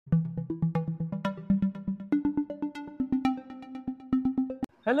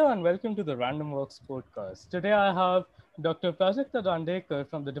Hello and welcome to the Random Works podcast. Today I have Dr. Prajakta Dandekar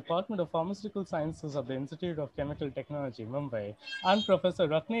from the Department of Pharmaceutical Sciences of the Institute of Chemical Technology, Mumbai, and Professor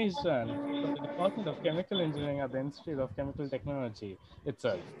Ratnesh Jain from the Department of Chemical Engineering at the Institute of Chemical Technology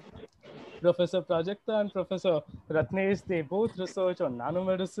itself. Professor Prajakta and Professor Ratnesh, they both research on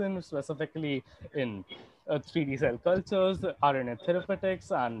nanomedicine, specifically in 3D cell cultures, RNA therapeutics,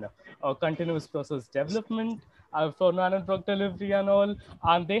 and continuous process development for nanodrug delivery and all.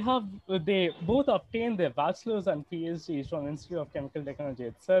 And they both obtained their bachelor's and PhDs from Institute of Chemical Technology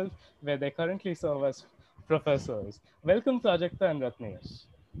itself, where they currently serve as professors. Welcome, Prajakta and Ratnesh.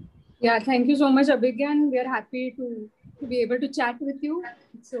 Yeah, thank you so much, Abhigyan. We are happy to be able to chat with you.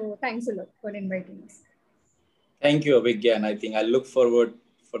 So thanks a lot for inviting us. Thank you, Abhigyan. I think I look forward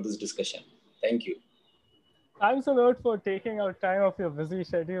for this discussion. Thank you. Thanks a lot for taking out time of your busy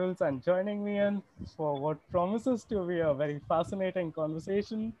schedules and joining me in for what promises to be a very fascinating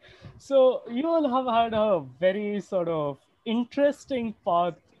conversation. So, you all have had a very sort of interesting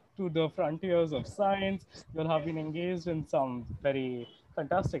path to the frontiers of science. You'll have been engaged in some very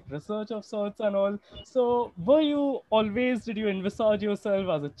fantastic research of sorts and all. So, did you envisage yourself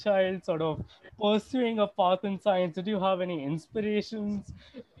as a child sort of pursuing a path in science? Did you have any inspirations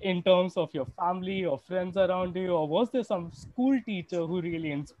in terms of your family or friends around you, or was there some school teacher who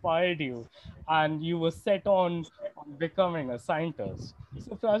really inspired you and you were set on becoming a scientist?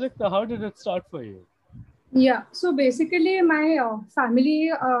 So, Prajakta, how did it start for you? Yeah, so basically, my family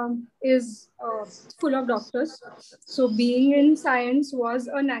is full of doctors. So being in science was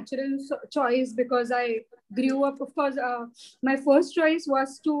a natural choice because I grew up, of course, my first choice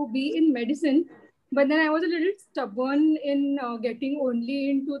was to be in medicine. But then I was a little stubborn in getting only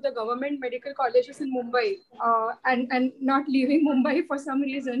into the government medical colleges in Mumbai and not leaving Mumbai for some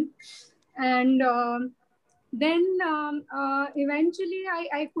reason. And then eventually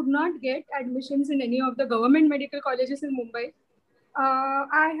I could not get admissions in any of the government medical colleges in Mumbai.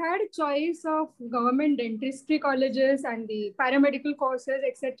 I had a choice of government dentistry colleges and the paramedical courses,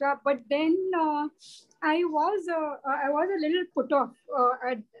 etc. But then I was a little put off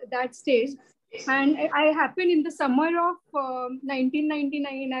at that stage, and I happened in the summer of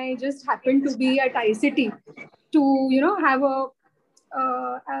 1999. I just happened to be at ICT to have a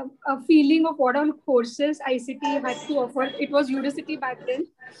feeling of what all courses ICT had to offer. It was Udacity back then,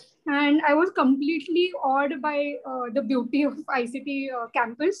 and I was completely awed by the beauty of ICT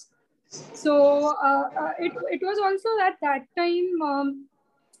campus. So it was also at that time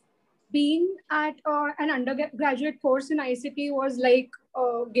being at an undergraduate course in ICT was like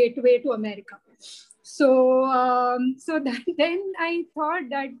a gateway to America. So so that, then I thought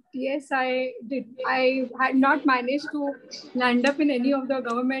that yes, I had not managed to land up in any of the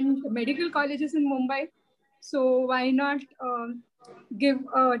government medical colleges in Mumbai. So why not give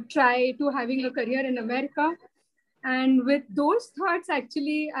a try to having a career in America? And with those thoughts,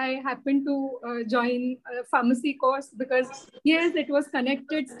 actually, I happened to join a pharmacy course because, yes, it was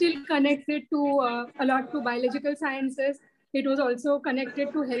connected, still connected to a lot to biological sciences. It was also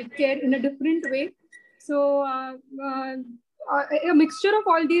connected to healthcare in a different way. So, a mixture of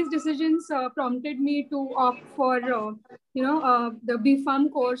all these decisions prompted me to opt for, the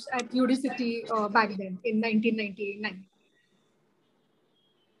B.Pharm course at Udacity back then in 1999.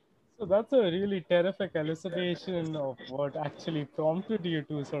 So that's a really terrific elucidation of what actually prompted you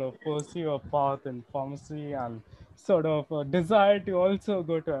to sort of pursue a path in pharmacy and sort of a desire to also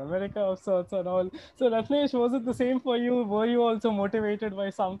go to America of sorts and all. So Ratnesh, was it the same for you? Were you also motivated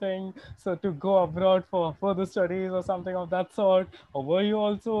by something so to go abroad for further studies or something of that sort? Or were you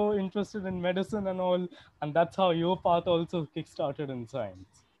also interested in medicine and all? And that's how your path also kickstarted in science.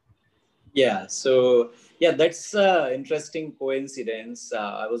 Yeah, that's an interesting coincidence.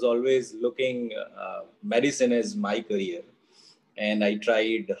 I was always looking medicine as my career, and I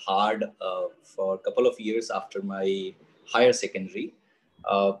tried hard for a couple of years after my higher secondary.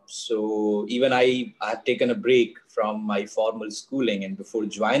 So even I have taken a break from my formal schooling and before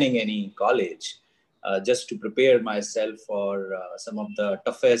joining any college, just to prepare myself for some of the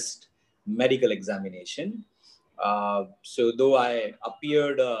toughest medical examination. So though I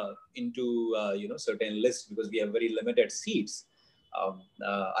appeared into certain lists because we have very limited seats,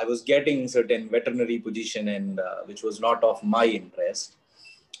 I was getting certain veterinary position and which was not of my interest.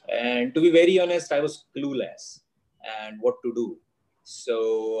 And to be very honest, I was clueless and what to do.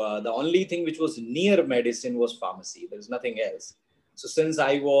 So the only thing which was near medicine was pharmacy. There is nothing else. So since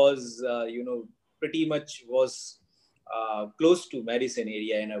I was, pretty much was close to medicine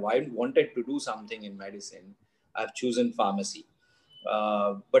area and I wanted to do something in medicine, I've chosen pharmacy.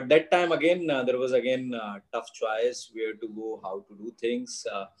 But that time again, there was again tough choice where to go, how to do things.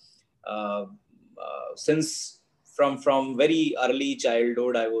 Uh, since from very early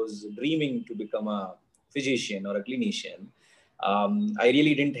childhood, I was dreaming to become a physician or a clinician. I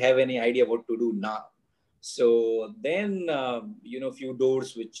really didn't have any idea what to do now. So then, few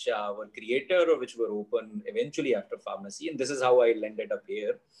doors which were created or which were open eventually after pharmacy, and this is how I landed up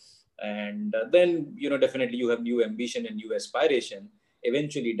here. And then, definitely you have new ambition and new aspiration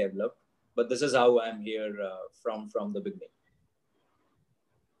eventually developed. But this is how I'm here from the beginning.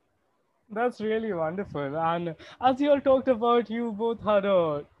 That's really wonderful. And as you all talked about, you both had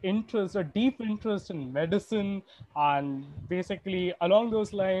a deep interest in medicine, and basically along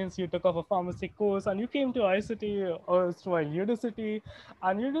those lines, you took up a pharmacy course and you came to ICT, erstwhile Udacity.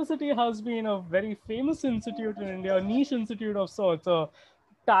 And Udacity has been a very famous institute in India, a niche institute of sorts. A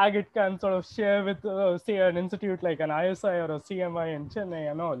tag it can sort of share with, say, an institute like an ISI or a CMI in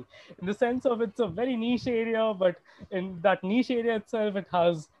Chennai and all. In the sense of it's a very niche area, but in that niche area itself, it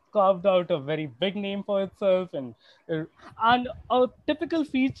has carved out a very big name for itself, and a typical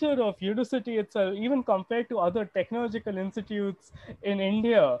feature of Udacity itself, even compared to other technological institutes in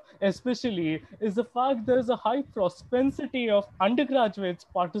India especially, is the fact there is a high propensity of undergraduates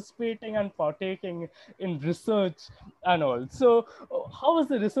participating and partaking in research and all. So how was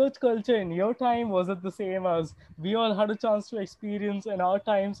the research culture in your time? Was it the same as we all had a chance to experience in our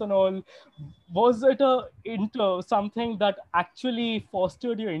times and all? Was it into something that actually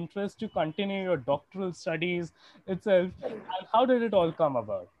fostered your interest to continue your doctoral studies itself? And how did it all come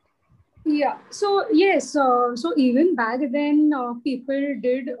about? Yeah. So yes. So even back then, people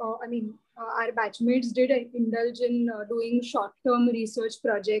did. Our batchmates did indulge in doing short-term research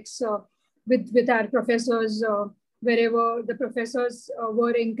projects with our professors, wherever the professors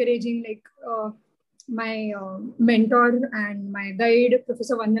were encouraging. Like my mentor and my guide,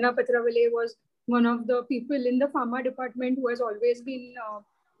 Professor Vandana Patravale, was one of the people in the pharma department who has always been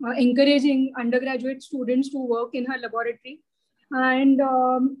encouraging undergraduate students to work in her laboratory. And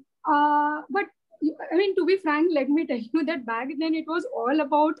but I mean, to be frank, let me tell you that back then it was all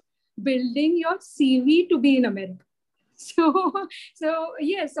about building your CV to be in America. So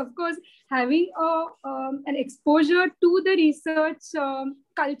yes, of course, having an exposure to the research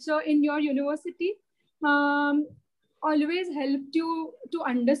culture in your university always helped you to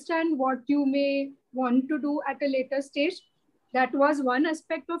understand what you may want to do at a later stage. That was one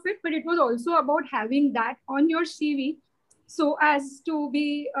aspect of it, but it was also about having that on your CV so as to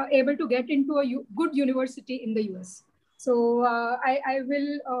be able to get into a good university in the US. So I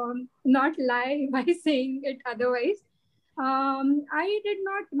will not lie by saying it otherwise. I did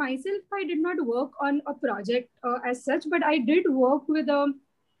not work on a project as such, but I did work with a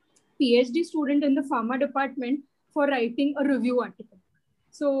PhD student in the pharma department for writing a review article.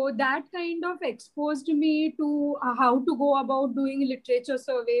 So that kind of exposed me to how to go about doing literature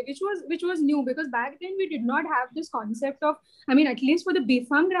survey, which was new, because back then we did not have this concept of, I mean, at least for the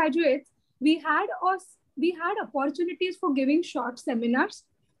BPharm graduates, we had opportunities for giving short seminars,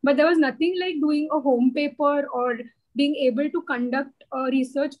 but there was nothing like doing a home paper or being able to conduct a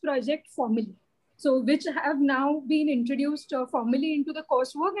research project formally. So which have now been introduced formally into the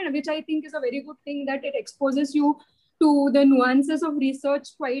coursework, and which I think is a very good thing, that it exposes you to the nuances of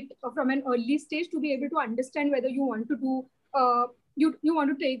research quite from an early stage to be able to understand whether you want to do you want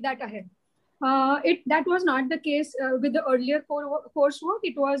to take that ahead. That was not the case with the earlier coursework.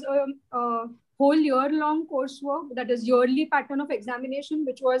 It was a whole year-long coursework, that is yearly pattern of examination,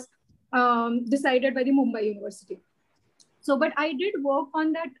 which was decided by the Mumbai University. So, but I did work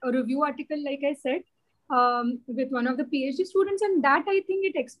on that review article, like I said, with one of the PhD students, and that I think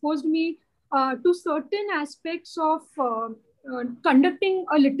it exposed me to certain aspects of conducting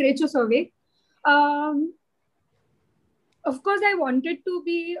a literature survey. Of course, I wanted to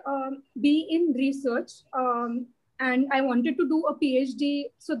be in research, and I wanted to do a PhD.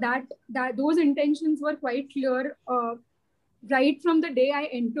 So that those intentions were quite clear right from the day I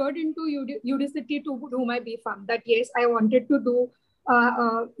entered into Udacity to do my BPharm. That yes, I wanted to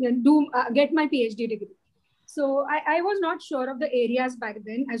get my PhD degree. So I was not sure of the areas back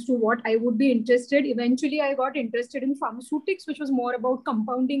then as to what I would be interested. Eventually, I got interested in pharmaceutics, which was more about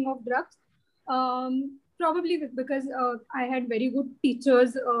compounding of drugs. Probably because I had very good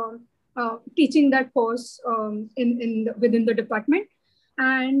teachers teaching that course within the department.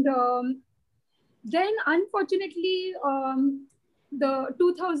 And then, unfortunately, the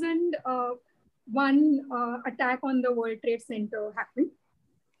 2001 attack on the World Trade Center happened.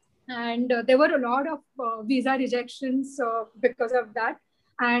 And there were a lot of visa rejections because of that.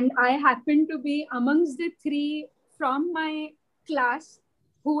 And I happened to be amongst the 3 from my class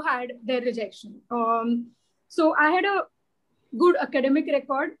who had their rejection. So I had a good academic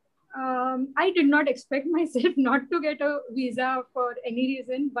record. I did not expect myself not to get a visa for any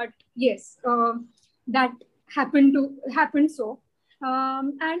reason, but yes, that happened so.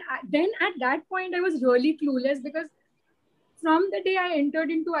 Then at that point, I was really clueless because from the day I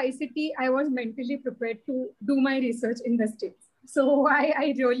entered into ICT, I was mentally prepared to do my research in the States. So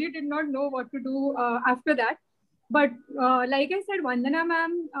I really did not know what to do after that. But like I said, Vandana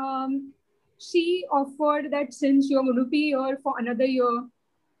ma'am, she offered that since you're going to be here for another year,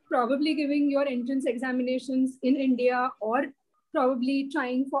 probably giving your entrance examinations in India or probably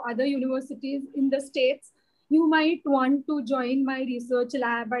trying for other universities in the States, you might want to join my research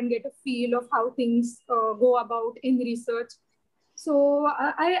lab and get a feel of how things go about in research. So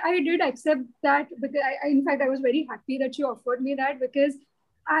I did accept that because in fact, I was very happy that she offered me that because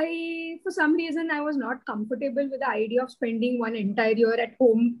for some reason, I was not comfortable with the idea of spending one entire year at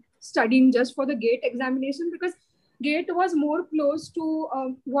home studying just for the GATE examination because GATE was more close to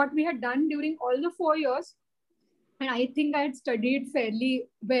what we had done during all the 4 years. And I think I had studied fairly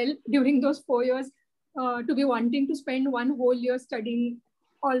well during those 4 years to be wanting to spend one whole year studying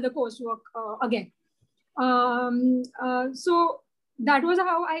all the coursework again. So that was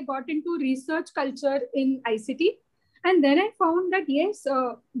how I got into research culture in ICT. And then I found that, yes,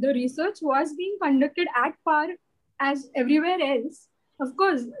 the research was being conducted at par as everywhere else. Of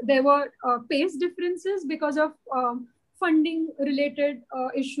course, there were pace differences because of funding related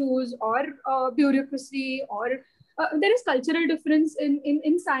issues or bureaucracy, or there is cultural difference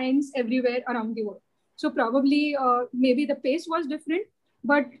in science everywhere around the world. So probably maybe the pace was different,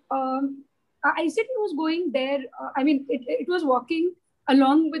 but ICT was going there. It was walking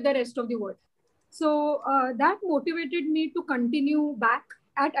along with the rest of the world. So that motivated me to continue back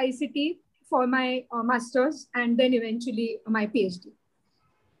at ICT for my master's and then eventually my PhD.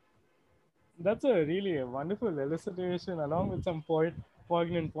 That's a really wonderful elucidation along with some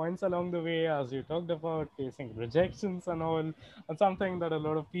poignant points along the way, as you talked about facing rejections and all, and something that a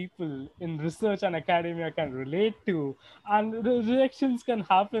lot of people in research and academia can relate to. And the rejections can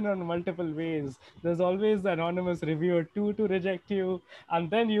happen in multiple ways. There's always the anonymous reviewer too to reject you,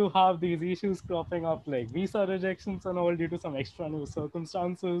 and then you have these issues cropping up like visa rejections and all due to some extraneous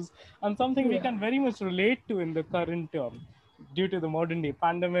circumstances, and something we can very much relate to in the current term. Due to the modern day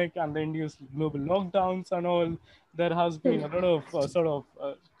pandemic and the induced global lockdowns and all, there has been a lot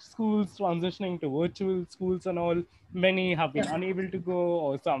of schools transitioning to virtual schools and all. Many have been unable to go,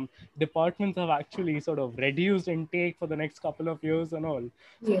 or some departments have actually sort of reduced intake for the next couple of years and all.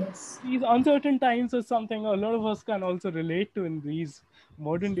 Yes. These uncertain times is something a lot of us can also relate to in these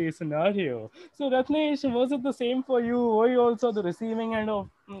modern day scenario. So Ratnesh, was it the same for you? Were you also the receiving end of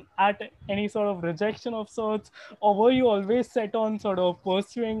at any sort of rejection of sorts, or were you always set on sort of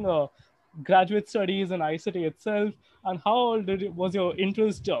pursuing graduate studies in ICT itself? And how was your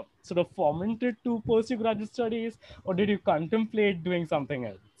interest sort of fomented to pursue graduate studies, or did you contemplate doing something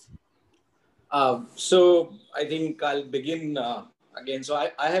else? So I think I'll begin again. So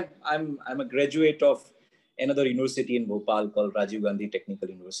I'm a graduate of another university in Bhopal called Rajiv Gandhi Technical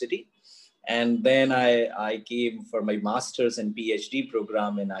University. And then I came for my master's and PhD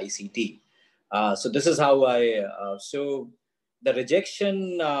program in ICT. So this is how so the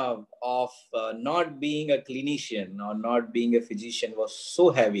rejection of not being a clinician or not being a physician was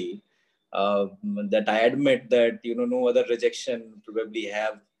so heavy that I admit that, no other rejection probably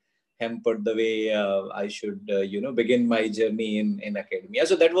have hampered the way I should, begin my journey in academia.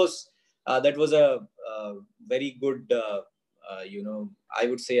 So that was a very good, I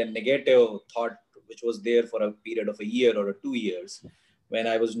would say a negative thought, which was there for a period of a year or 2 years when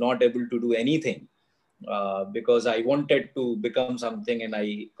I was not able to do anything because I wanted to become something and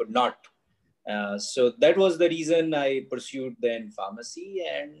I could not. So that was the reason I pursued then pharmacy.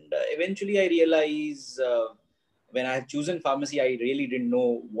 And eventually I realized when I have chosen pharmacy, I really didn't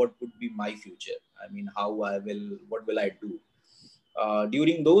know what would be my future. I mean, what will I do?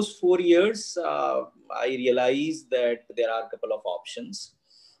 During those 4 years, I realized that there are a couple of options.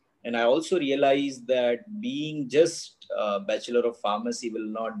 And I also realized that being just a bachelor of pharmacy will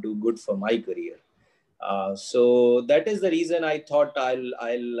not do good for my career. So that is the reason I thought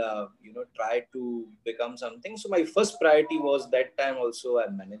I'll try to become something. So my first priority was that time also a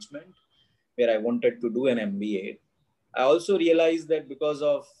management, where I wanted to do an MBA. I also realized that because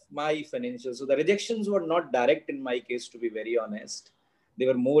of my financial, so the rejections were not direct in my case, to be very honest. They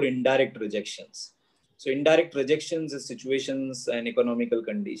were more indirect rejections. So indirect rejections is situations and economical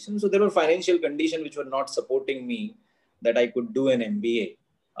conditions. So there were financial conditions which were not supporting me that I could do an MBA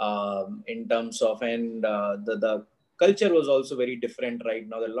in terms of, and the culture was also very different right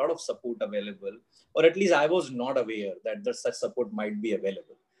now. There are a lot of support available, or at least I was not aware that such support might be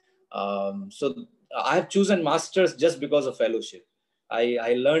available. So I have chosen masters just because of fellowship.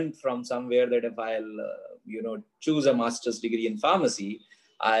 I learned from somewhere that if I'll choose a master's degree in pharmacy,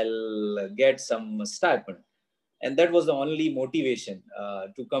 I'll get some stipend, and that was the only motivation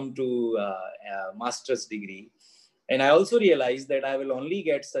to come to a master's degree. And I also realized that I will only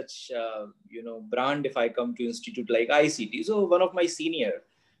get such brand if I come to institute like ICT. So one of my senior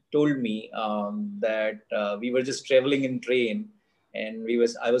told me that we were just traveling in train, and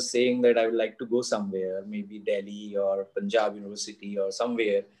I was saying that I would like to go somewhere, maybe Delhi or Punjab University or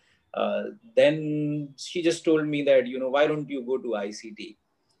somewhere. Then she just told me that, why don't you go to ICT?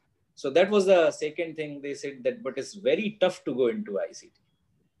 So that was the second thing they said, that, but it's very tough to go into ICT.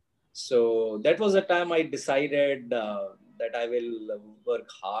 So that was the time I decided that I will work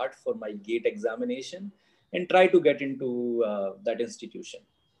hard for my GATE examination and try to get into that institution.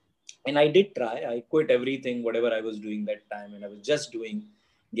 And I did try. I quit everything, whatever I was doing that time, and I was just doing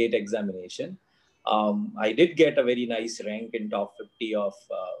GATE examination. I did get a very nice rank in top 50 of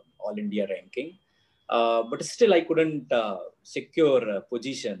All India ranking. But still I couldn't secure a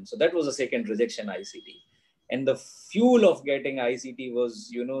position. So that was a second rejection ICT. And the fuel of getting ICT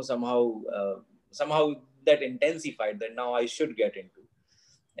was, somehow that intensified that now I should get into.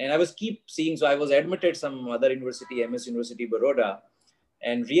 And I was keep seeing, so I was admitted some other university, MS University Baroda,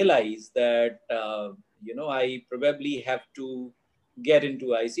 and realized that, I probably have to get into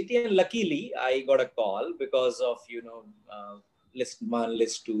ICT. And luckily I got a call because of, list one,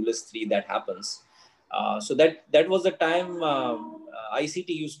 list two, list three, that happens. So that was the time ICT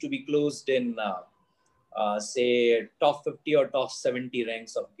used to be closed in, say, top 50 or top 70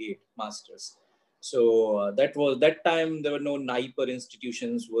 ranks of GATE masters. So that time there were no NIPER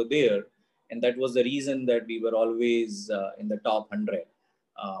institutions were there, and that was the reason that we were always in the top 100,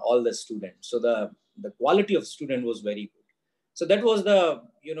 all the students. So the quality of student was very good. So that was the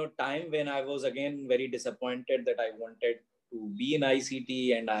time when I was again very disappointed that I wanted to be in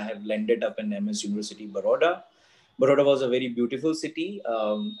ICT, and I have landed up in MS University Baroda. Baroda was a very beautiful city,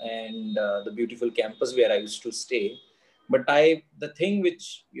 and the beautiful campus where I used to stay. But the thing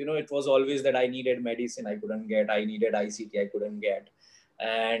which, it was always that I needed medicine, I couldn't get. I needed ICT, I couldn't get.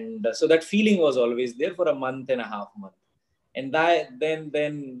 And so that feeling was always there for a month and a half. And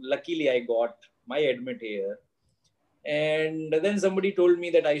then luckily I got my admit here. And then somebody told me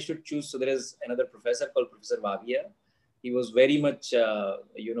that I should choose. So there is another professor called Professor Vavia. He was very much,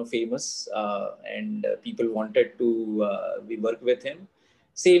 famous, and people wanted to we work with him.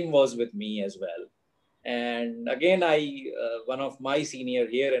 Same was with me as well. And again, one of my senior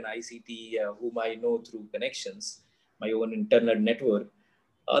here in ICT, whom I know through connections, my own internal network,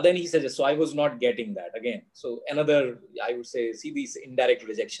 then he said, so I was not getting that again. So another, I would say, see these indirect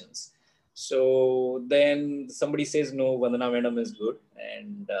rejections. So then somebody says, no, Vandana madam is good,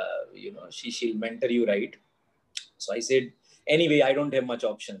 and she'll mentor you, right? So I said, anyway, I don't have much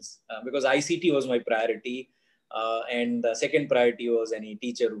options because ICT was my priority, and the second priority was any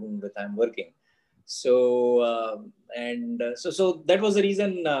teacher whom with I'm working. So so that was the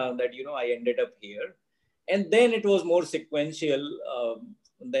reason that I ended up here, and then it was more sequential.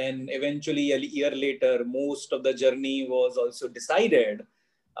 Then eventually a year later, most of the journey was also decided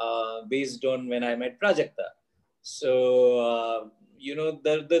based on when I met Prajakta. So,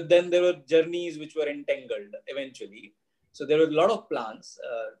 then there were journeys which were entangled eventually. So there were a lot of plans.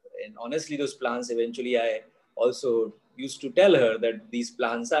 And honestly, those plans eventually I also used to tell her that these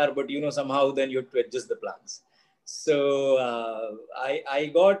plans are, but somehow then you have to adjust the plans. So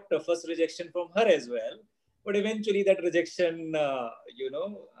I got the first rejection from her as well. But eventually that rejection,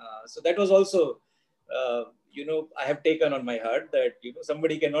 so that was also, I have taken on my heart that,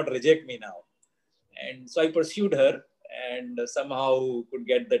 somebody cannot reject me now. And so I pursued her and somehow could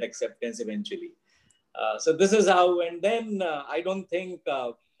get that acceptance eventually. So this is how, and then I don't think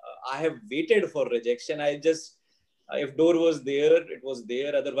I have waited for rejection. I just, if door was there, it was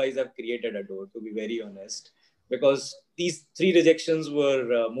there. Otherwise, I've created a door, to be very honest, because these 3 rejections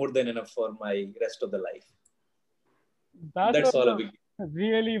were more than enough for my rest of the life. That's all a big.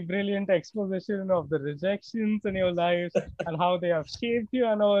 Really brilliant exposition of the rejections in your life and how they have shaped you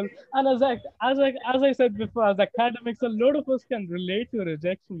and all. And as I said before, as academics, a lot of us can relate to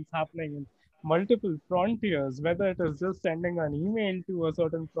rejections happening in multiple frontiers, whether it is just sending an email to a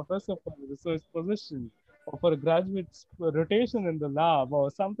certain professor for a research position, or for a graduate rotation in the lab,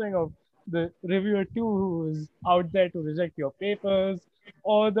 or something of the reviewer too who is out there to reject your papers,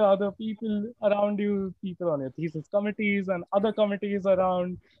 or the other people around you, people on your thesis committees and other committees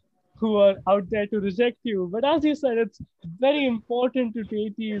around who are out there to reject you. But as you said, it's very important to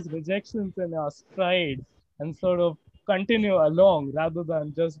take these rejections in our stride and sort of continue along rather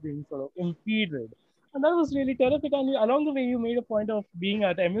than just being sort of impeded. And that was really terrific. And along the way, you made a point of being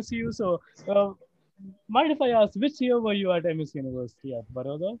at MSU. So, mind if I ask, which year were you at MS University at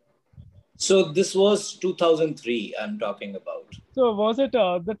Baroda? So this was 2003 I'm talking about. So was it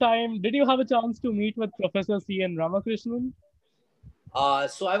the time, did you have a chance to meet with Professor C.N. Ramakrishnan?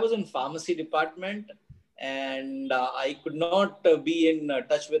 So I was in pharmacy department, and I could not be in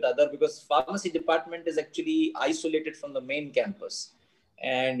touch with other, because pharmacy department is actually isolated from the main campus,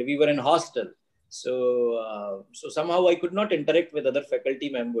 and we were in hostel. So somehow I could not interact with other faculty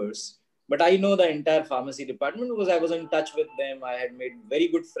members. But I know the entire pharmacy department because I was in touch with them. I had made very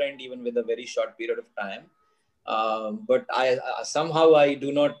good friend even with a very short period of time. But I somehow I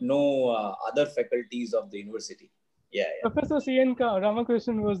do not know other faculties of the university. Yeah. Professor C.N.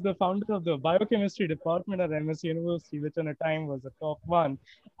 Ramakrishnan was the founder of the biochemistry department at MS University, which at a time was the top one.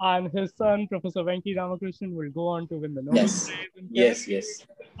 And his son, Professor Venki Ramakrishnan, will go on to win the Nobel Prize. Yes.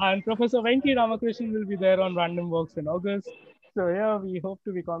 And Professor Venki Ramakrishnan will be there on Random Walks in August. So yeah, we hope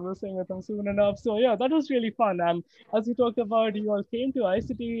to be conversing with him soon enough. So yeah, that was really fun. And as you talked about, you all came to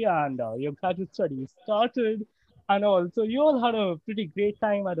ICT and your graduate studies started and all. So you all had a pretty great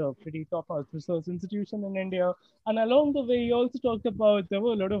time at a pretty top-notch research institution in India. And along the way, you also talked about there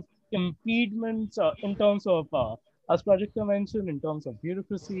were a lot of impediments in terms of, as Prajakta mentioned, in terms of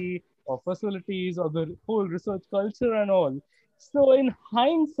bureaucracy or facilities or the whole research culture and all. So in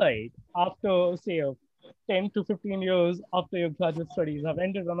hindsight, after say a 10 to 15 years after your graduate studies have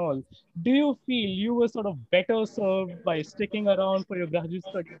ended and all, do you feel you were sort of better served by sticking around for your graduate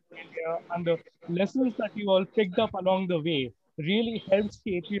studies in India, and the lessons that you all picked up along the way really helped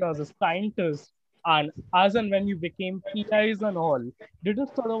shape you as a scientist? And as and when you became PIs and all, did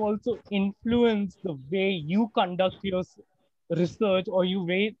it sort of also influence the way you conduct your research, or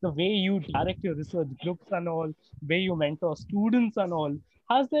the way you direct your research groups and all, way you mentor students and all?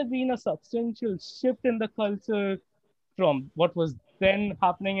 Has there been a substantial shift in the culture from what was then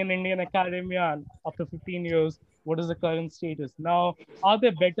happening in Indian academia, and after 15 years, what is the current status now? Are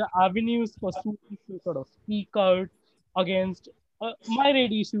there better avenues for students to sort of speak out against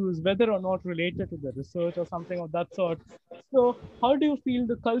myriad issues, whether or not related to the research or something of that sort? So how do you feel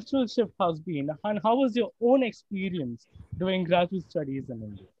the cultural shift has been, and how was your own experience doing graduate studies in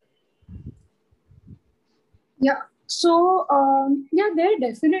India? Yeah. So, there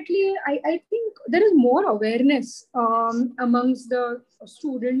definitely, I think there is more awareness amongst the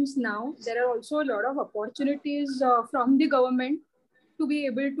students now. There are also a lot of opportunities from the government to be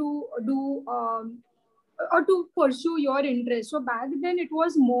able to do or to pursue your interest. So back then it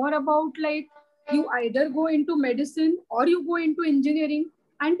was more about like you either go into medicine or you go into engineering,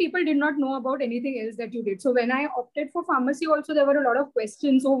 and people did not know about anything else that you did. So when I opted for pharmacy also, there were a lot of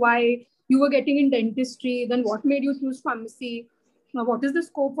questions. So why you were getting in dentistry, then what made you choose pharmacy? What is the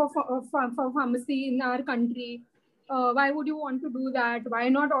scope of pharmacy in our country? Why would you want to do that? Why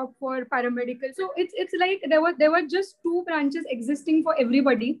not opt for paramedical? So it's like there were just two branches existing for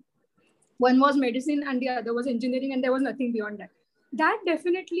everybody. One was medicine and the other was engineering, and there was nothing beyond that. That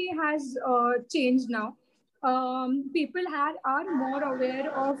definitely has changed now. People are more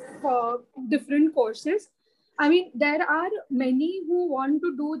aware of different courses. I mean, there are many who want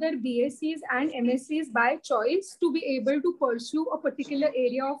to do their BScs and MScs by choice to be able to pursue a particular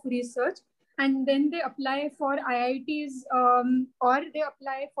area of research, and then they apply for IITs or they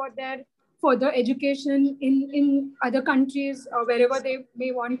apply for their further education in other countries, wherever they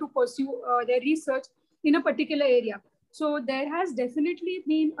may want to pursue their research in a particular area. So there has definitely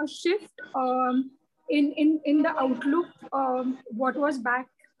been a shift in the outlook, what was back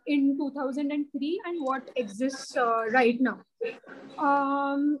in 2003 and what exists right now.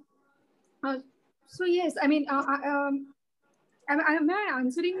 So yes, I mean, am I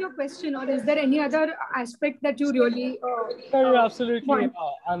answering your question, or is there any other aspect that you really absolutely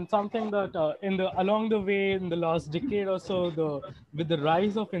and something that along the way in the last decade or so, with the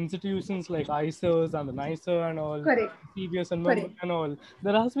rise of institutions like ISERS and the NICER and all, correct, CBS and Mumbai and all,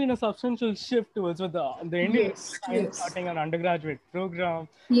 there has been a substantial shift towards with the Indian science starting an undergraduate program.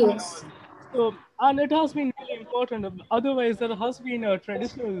 Yes. So, and it has been really important. Otherwise, there has been a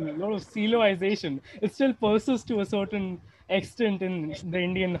traditional lot of siloization. It still persists to a certain extent in the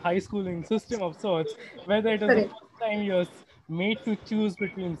Indian high schooling system of sorts, whether it is the first time you're made to choose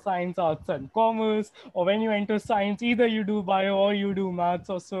between science, arts, and commerce, or when you enter science, either you do bio or you do maths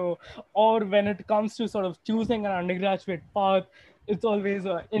or so, or when it comes to sort of choosing an undergraduate path, it's always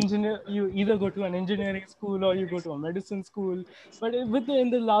engineer. You either go to an engineering school or you go to a medicine school. But in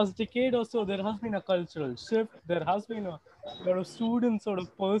the last decade or so, there has been a cultural shift. There has been a lot of students sort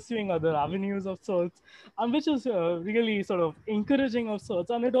of pursuing other avenues of sorts, and which is really sort of encouraging of sorts.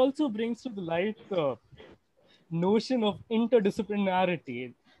 And it also brings to the light the notion of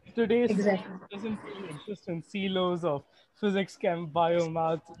interdisciplinarity. Today's science Exactly. doesn't really exist in silos of physics, chem,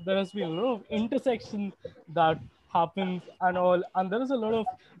 biomath. There has been a lot of intersection that happens and all, and there is a lot of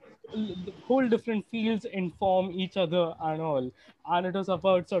whole different fields inform each other and all, and it was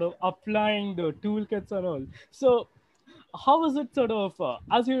about sort of applying the toolkits and all. So how was it sort of,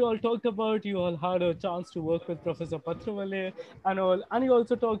 as you all talked about, you all had a chance to work with Professor Patravale and all, and you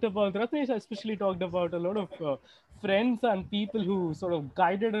also talked about, Ratnesh especially talked about a lot of friends and people who sort of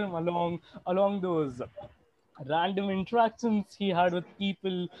guided him along those random interactions he had with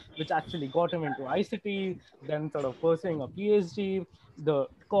people, which actually got him into ICT, then sort of pursuing a PhD, the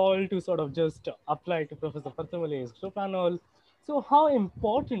call to sort of just apply to Professor Patravale's group and all. So, how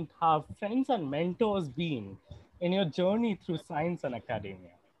important have friends and mentors been in your journey through science and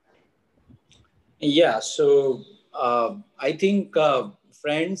academia? Yeah, so I think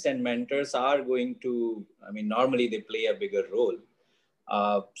friends and mentors are going to, I mean, normally they play a bigger role.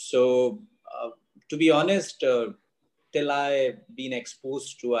 So, to be honest, till I been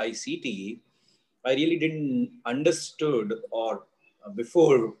exposed to ICT, I really didn't understood or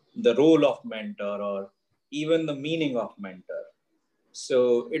before the role of mentor or even the meaning of mentor.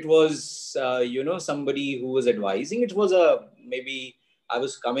 So it was, somebody who was advising. It was maybe I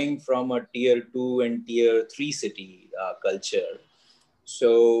was coming from a tier two and tier three city culture.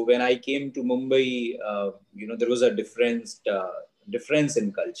 So when I came to Mumbai, there was a difference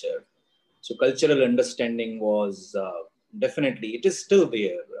in culture. So cultural understanding was definitely, it is still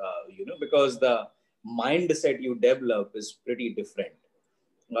there, because the mindset you develop is pretty different.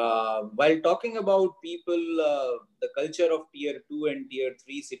 While talking about people, the culture of tier two and tier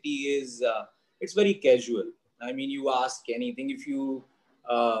three city is it's very casual. I mean, you ask anything if you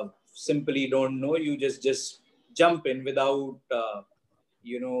simply don't know, you just jump in without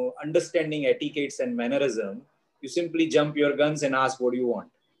understanding etiquettes and mannerism. You simply jump your guns and ask what do you want,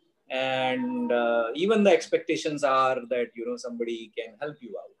 and even the expectations are that somebody can help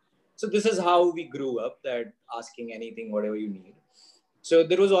you out. So this is how we grew up, that asking anything whatever you need. So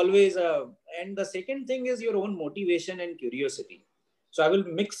there was always and the second thing is your own motivation and curiosity. So I will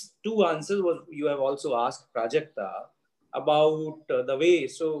mix two answers what you have also asked Prajakta about the way.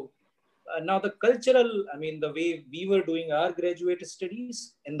 So now the cultural, I mean the way we were doing our graduate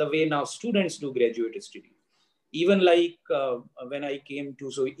studies and the way now students do graduate study, even like when I came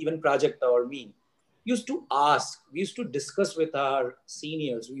to, so even Prajakta or me used to ask, we used to discuss with our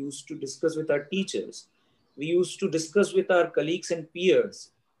seniors, we used to discuss with our teachers, we used to discuss with our colleagues and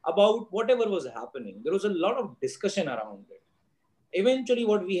peers about whatever was happening. There was a lot of discussion around it. Eventually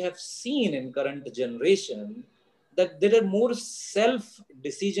what we have seen in current generation, that there are more self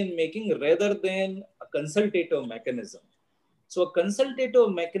decision making rather than a consultative mechanism. So a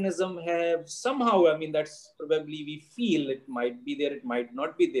consultative mechanism have somehow, I mean, that's probably we feel it might be there, it might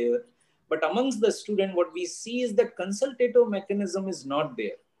not be there, but amongst the student what we see is that consultative mechanism is not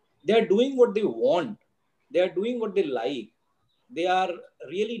there. They are doing what they want, they are doing what they like. They are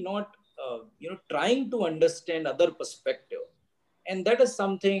really not trying to understand other perspective. And that is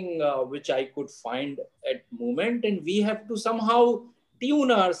something which I could find at moment, and we have to somehow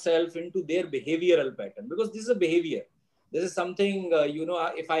tune ourselves into their behavioral pattern, because this is a behavior. This is something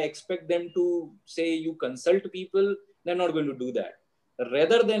if I expect them to say you consult people, they're not going to do that.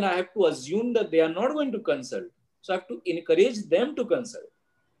 Rather than I have to assume that they are not going to consult, so I have to encourage them to consult.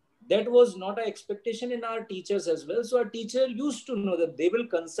 That was not an expectation in our teachers as well. So our teacher used to know that they will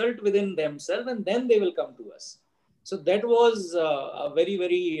consult within themselves and then they will come to us. So that was a very,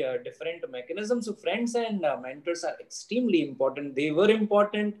 very different mechanism. So friends and mentors are extremely important. They were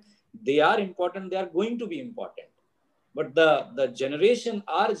important. They are important. They are going to be important. But the generation,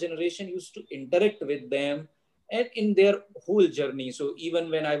 our generation used to interact with them and in their whole journey. So even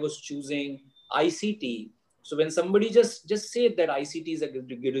when I was choosing ICT, so when somebody just said that ICT is a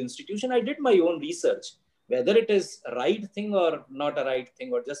good institution, I did my own research, whether it is a right thing or not a right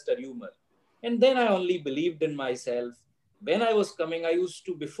thing or just a rumor. And then I only believed in myself. When I was coming, I used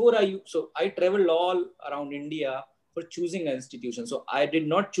to, so I traveled all around India for choosing an institution. So I did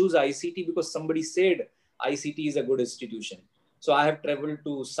not choose ICT because somebody said ICT is a good institution. So I have traveled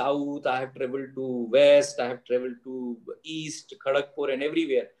to South, I have traveled to West, I have traveled to East, Kharagpur and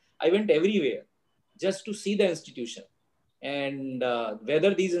everywhere. I went everywhere just to see the institution. And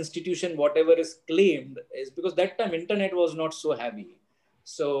whether these institution, whatever is claimed, is because that time internet was not so heavy.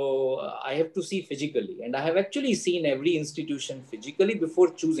 So I have to see physically, and I have actually seen every institution physically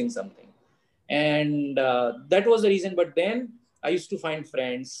before choosing something. And that was the reason. But then I used to find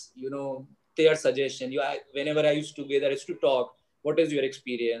friends, their suggestion. Whenever I used to gather, I used to talk. What is your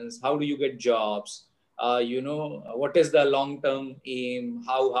experience? How do you get jobs? What is the long term aim?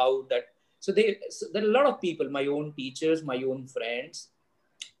 How that. So there are a lot of people, my own teachers, my own friends,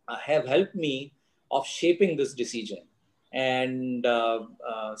 have helped me of shaping this decision. And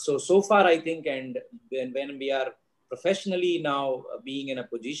so far I think, and when we are professionally now being in a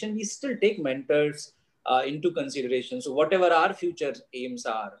position, we still take mentors into consideration. So whatever our future aims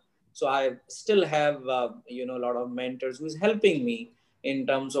are, so I still have a lot of mentors who is helping me in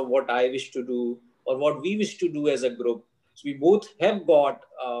terms of what I wish to do or what we wish to do as a group. So we both have got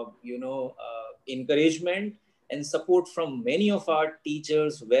encouragement and support from many of our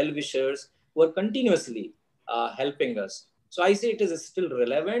teachers, well-wishers, who are continuously helping us. So I say it is still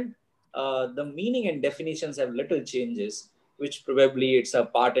relevant. The meaning and definitions have little changes, which probably it's a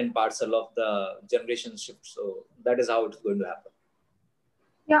part and parcel of the generation shift. So that is how it's going to happen.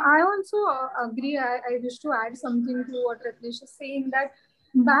 Yeah, I also agree. I wish to add something to what Ratnesh is saying, that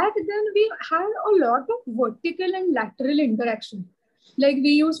back then we had a lot of vertical and lateral interaction. Like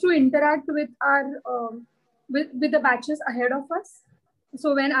we used to interact with our with the batches ahead of us.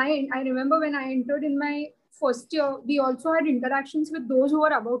 So when I remember when I entered in my first year, we also had interactions with those who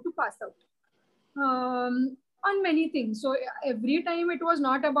were about to pass out on many things. So every time it was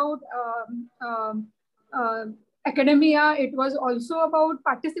not about academia, it was also about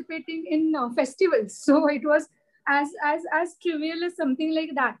participating in festivals. So it was as trivial as something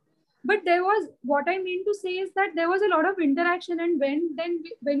like that. But there was, what I mean to say is that there was a lot of interaction, and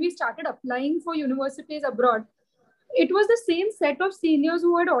when we started applying for universities abroad, it was the same set of seniors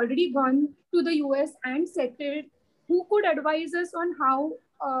who had already gone to the US and settled, who could advise us on how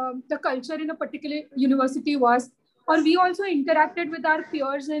the culture in a particular university was. Or we also interacted with our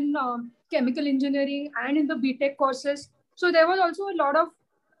peers in chemical engineering and in the BTech courses. So there was also a lot of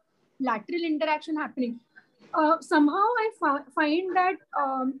lateral interaction happening. Somehow I find that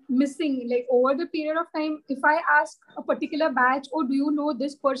missing, like over the period of time. If I ask a particular batch, or do you know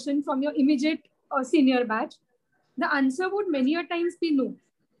this person from your immediate senior batch, the answer would many a times be no.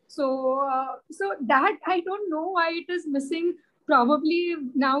 So that I don't know why it is missing. Probably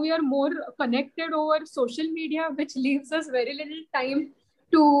now we are more connected over social media, which leaves us very little time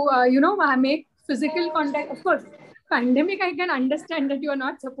to make physical contact. Of course, pandemic, I can understand that you are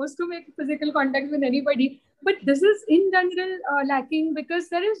not supposed to make physical contact with anybody, but this is in general lacking, because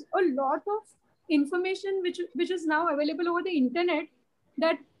there is a lot of information which is now available over the internet,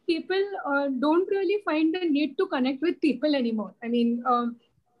 that people don't really find the need to connect with people anymore. I mean,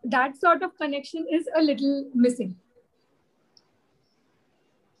 that sort of connection is a little missing.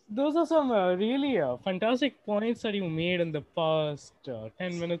 Those are some really fantastic points that you made in the past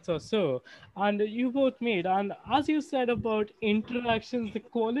 10 minutes or so. And you both made. And as you said about interactions, the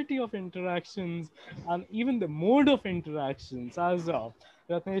quality of interactions, and even the mode of interactions, as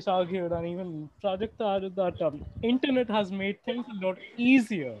Ratnesh argued, and even Prajakta added, that internet has made things a lot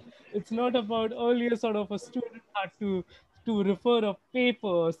easier. It's not about earlier sort of a student had to refer a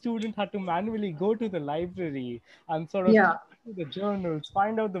paper, a student had to manually go to the library and sort of Yeah. to the journals,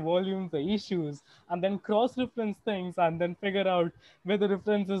 find out the volumes, the issues, and then cross-reference things, and then figure out where the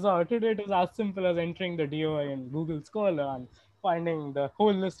references are. Today, it is as simple as entering the DOI in Google Scholar and finding the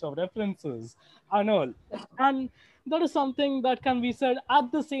whole list of references and all. And that is something that can be said.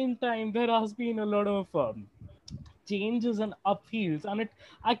 At the same time, there has been a lot of changes and upheavals, and it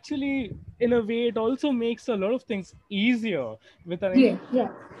actually, in a way, it also makes a lot of things easier with an Yeah.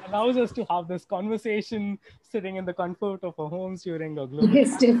 allows us to have this conversation sitting in the comfort of our homes during a global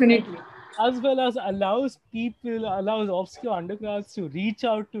Yes, definitely. as well as allows obscure undergrads to reach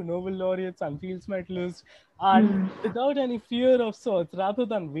out to Nobel laureates and Fields medalists, and without any fear of sorts, rather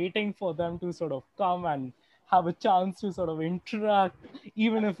than waiting for them to sort of come and have a chance to sort of interact,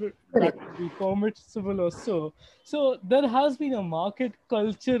 even if that would be permissible or so. So there has been a market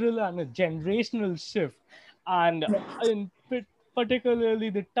cultural and a generational shift, and particularly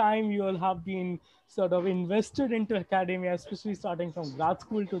the time you all have been sort of invested into academia, especially starting from grad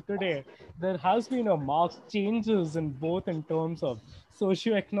school to today, there has been a marked changes in both in terms of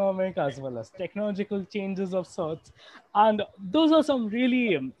socioeconomic as well as technological changes of sorts. And those are some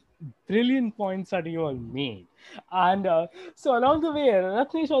really brilliant points that you all made. And so along the way,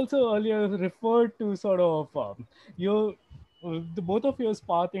 Ratnesh also earlier referred to sort of your the both of yours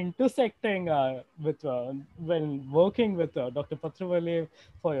path intersecting with when working with Dr. Patravale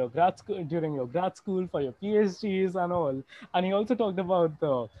for your grad school, during your grad school, for your PhDs and all. And he also talked about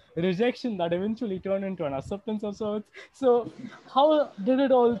the rejection that eventually turned into an acceptance of sorts. So how did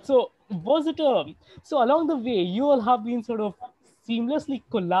it also, was it a, so along the way, you all have been sort of seamlessly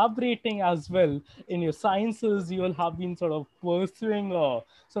collaborating as well in your sciences. You all have been sort of pursuing a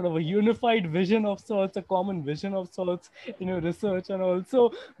sort of a unified vision of sorts, a common vision of sorts in your research. And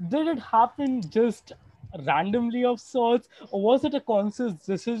also, did it happen just randomly of sorts, or was it a conscious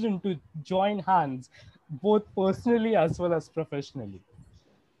decision to join hands both personally as well as professionally?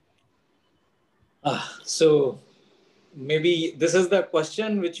 So maybe this is the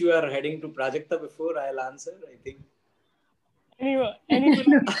question which you are heading to Prajakta before I'll answer, I think. Anyone,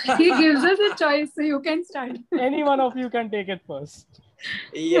 he gives us a choice, so you can start. Any one of you can take it first.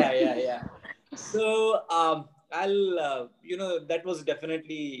 Yeah. So that was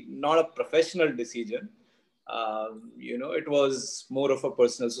definitely not a professional decision. It was more of a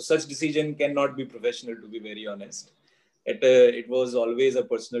personal. So such decision cannot be professional, to be very honest. It was always a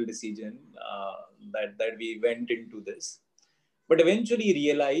personal decision that we went into this, but eventually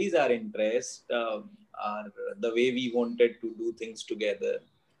realize our interest, the way we wanted to do things together.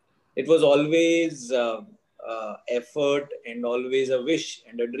 It was always effort and always a wish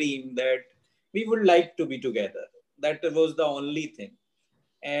and a dream that we would like to be together. That was the only thing.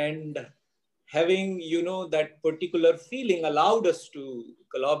 And having, that particular feeling allowed us to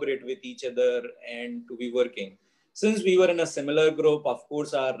collaborate with each other and to be working. Since we were in a similar group, of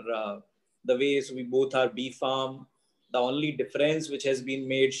course, the ways we both are B.Pharm. The only difference which has been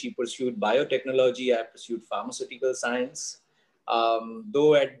made, she pursued biotechnology, I pursued pharmaceutical science.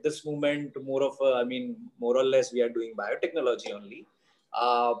 Though at this moment, more or less, we are doing biotechnology only.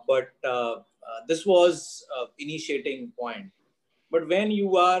 But this was initiating point. But when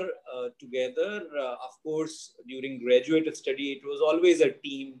you are together, of course, during graduate study, it was always a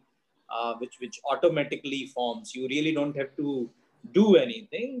team which automatically forms. You really don't have to do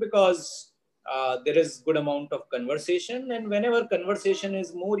anything because there is good amount of conversation. And whenever conversation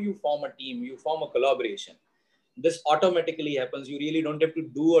is more, you form a team, you form a collaboration. This automatically happens. You really don't have to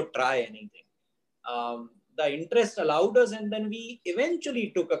do or try anything. The interest allowed us, and then we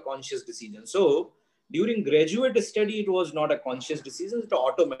eventually took a conscious decision. So during graduate study, it was not a conscious decision, it's an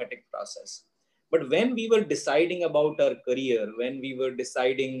automatic process. But when we were deciding about our career, when we were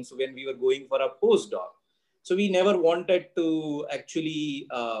going for a postdoc, so we never wanted to actually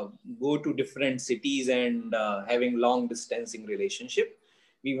go to different cities and having long distancing relationship.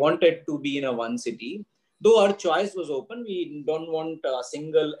 We wanted to be in a one city. Though our choice was open, we don't want a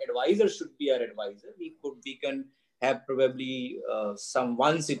single advisor should be our advisor. We can have probably some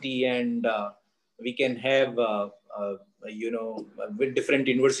one city, and we can have with different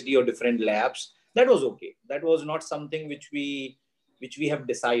university or different labs. That was okay. That was not something which we have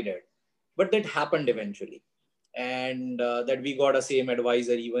decided, but that happened eventually, and that we got a same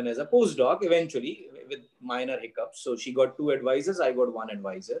advisor even as a postdoc eventually with minor hiccups. So she got two advisors, I got one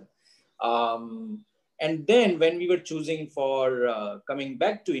advisor. And then when we were choosing for coming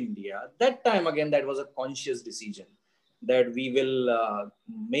back to India, that time again, that was a conscious decision that we will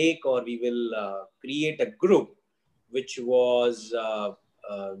make, or we will create a group which was,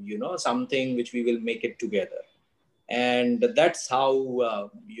 something which we will make it together. And that's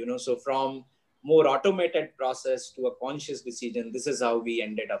how, so from more automated process to a conscious decision, this is how we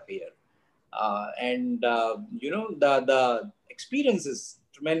ended up here. The experience is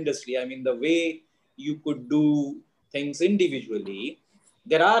tremendously, I mean, the way you could do things individually,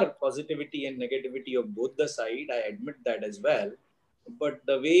 there are positivity and negativity of both the side. I admit that as well. But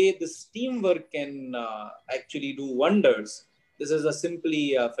the way this teamwork can actually do wonders, this is a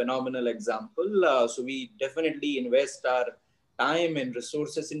simply phenomenal example. So we definitely invest our time and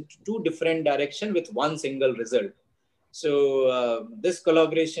resources into two different directions with one single result. So this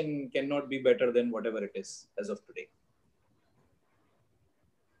collaboration cannot be better than whatever it is as of today.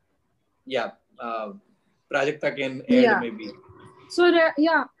 Yeah, Prajakta can add maybe. So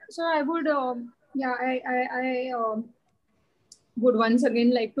I would I would once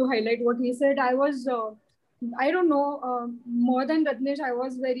again like to highlight what he said. I was I don't know, more than Ratnesh, I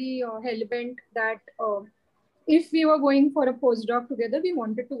was very hell-bent that if we were going for a postdoc together, we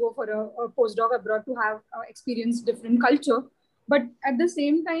wanted to go for a postdoc abroad to have experienced different culture. But at the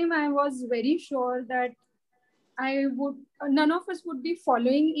same time, I was very sure that none of us would be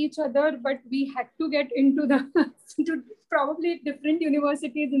following each other, but we had to get into to probably different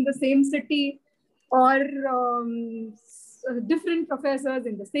universities in the same city, or different professors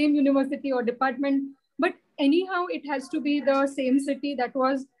in the same university or department. But anyhow, it has to be the same city. That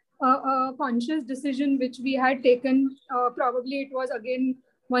was a conscious decision which we had taken. Probably it was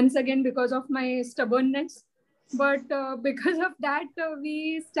once again because of my stubbornness. But because of that,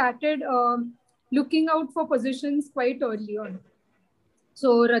 we started looking out for positions quite early on.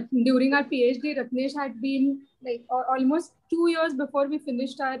 So during our PhD, Ratnesh had been like almost 2 years before we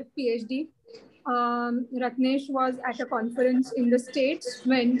finished our PhD. Ratnesh was at a conference in the States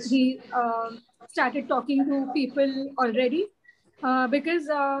when he started talking to people already. Because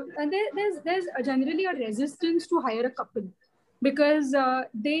and there's generally a resistance to hire a couple, because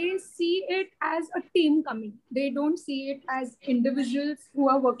they see it as a team coming. They don't see it as individuals who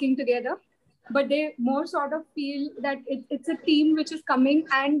are working together, but they more sort of feel that it's a team which is coming,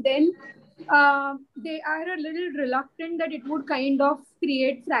 and then they are a little reluctant that it would kind of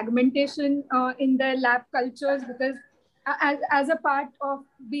create fragmentation in their lab cultures, because as a part of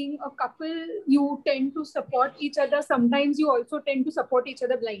being a couple, you tend to support each other. Sometimes you also tend to support each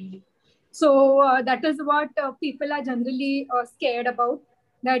other blindly. So that is what people are generally scared about,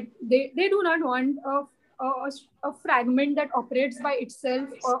 that they do not want a fragment that operates by itself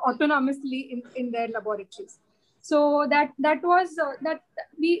autonomously in their laboratories. So that was that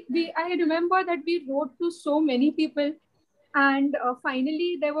we I remember that we wrote to so many people, and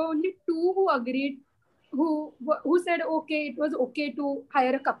finally there were only two who agreed, who said okay, it was okay to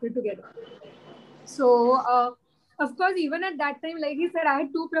hire a couple together. So of course, even at that time, like he said, I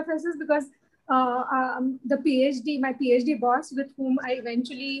had two professors, because my PhD boss with whom I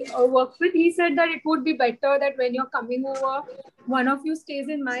eventually worked with, he said that it would be better that when you're coming over, one of you stays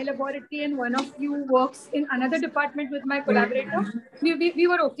in my laboratory and one of you works in another department with my collaborator. We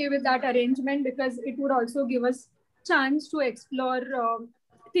were okay with that arrangement, because it would also give us chance to explore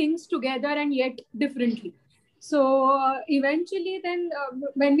things together and yet differently. So eventually then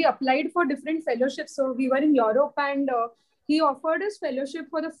when we applied for different fellowships, so we were in Europe, and he offered us fellowship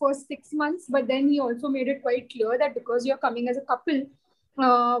for the first 6 months, but then he also made it quite clear that because you're coming as a couple,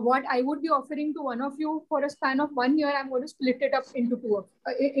 what I would be offering to one of you for a span of 1 year, I'm going to split it up into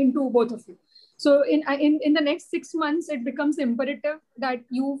both of you. So in the next 6 months, it becomes imperative that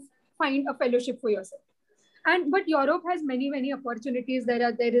you find a fellowship for yourself. But Europe has many opportunities. There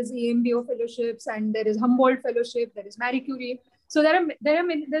is EMBO fellowships, and there is Humboldt fellowship, there is Marie Curie. So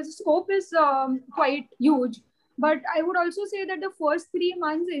the scope is quite huge. But I would also say that the first 3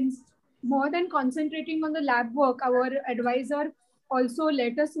 months, more than concentrating on the lab work, our advisor also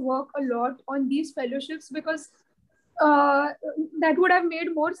let us work a lot on these fellowships, because that would have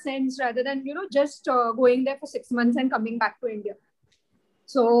made more sense rather than just going there for 6 months and coming back to India.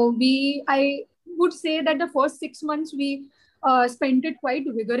 So I would say that the first 6 months we spent it quite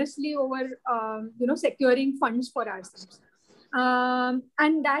vigorously over securing funds for ourselves.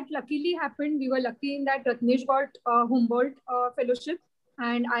 And that luckily happened. We were lucky in that Ratnesh got a Humboldt fellowship,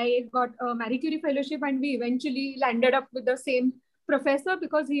 and I got a Marie Curie fellowship, and we eventually landed up with the same professor,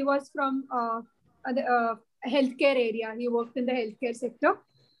 because he was from the healthcare area. He worked in the healthcare sector.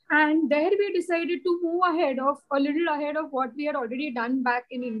 And there we decided to move a little ahead of what we had already done back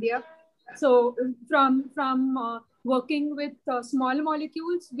in India. So from working with small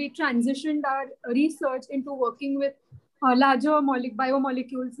molecules, we transitioned our research into working with larger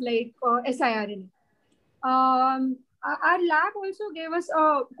biomolecules like siRNA. Our lab also gave us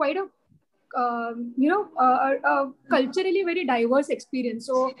quite a culturally very diverse experience.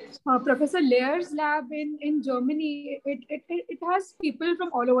 So Professor Lehr's lab in Germany, it has people from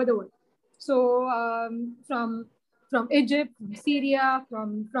all over the world. So from Egypt, from Syria,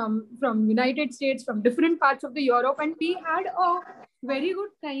 from United States, from different parts of the Europe, and we had a very good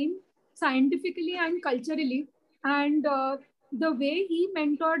time scientifically and culturally. And the way he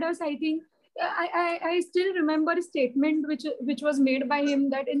mentored us, I think I still remember a statement which was made by him,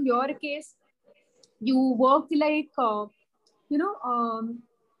 that in your case, you worked like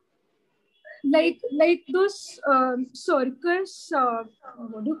like those circus,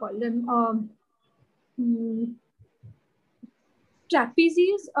 what do you call them,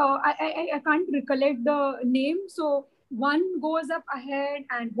 trapezes. I can't recollect the name. So one goes up ahead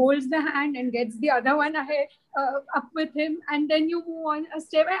and holds the hand and gets the other one ahead up with him, and then you move on a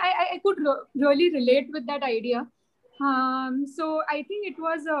step. I could really relate with that idea. So I think it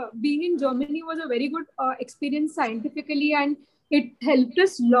was being in Germany was a very good experience scientifically, and it helped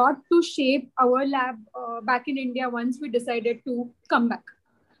us a lot to shape our lab back in India once we decided to come back.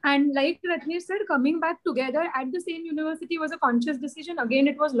 And like Ratnesh said, coming back together at the same university was a conscious decision. Again,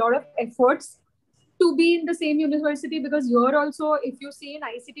 it was a lot of efforts to be in the same university, because here also, if you see in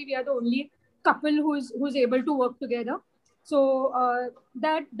ICT, we are the only couple who's able to work together. So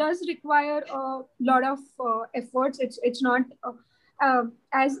that does require a lot of efforts. It's not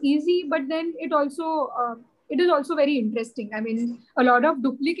as easy, but then it is also very interesting. I mean, a lot of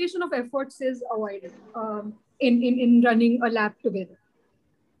duplication of efforts is avoided in running a lab together.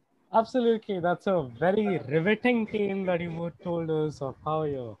 Absolutely. That's a very riveting tale that you both told us of how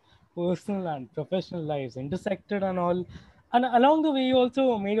your personal and professional lives intersected and all. And along the way, you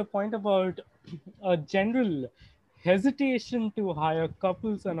also made a point about a general hesitation to hire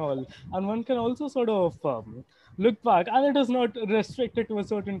couples and all. And one can also sort of look back, and it is not restricted to a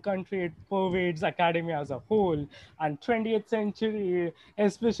certain country, it pervades academia as a whole. And 20th century,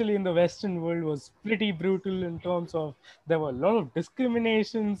 especially in the Western world, was pretty brutal in terms of there were a lot of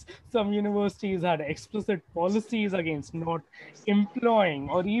discriminations. Some universities had explicit policies against not employing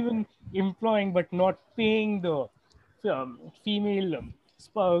or even employing but not paying the female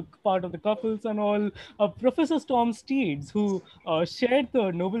part of the couples and all. Professor Tom Steeds, who shared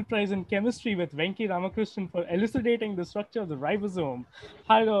the Nobel Prize in Chemistry with Venki Ramakrishnan for elucidating the structure of the ribosome,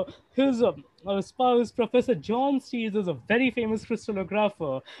 had his spouse, Professor John Steeds, is a very famous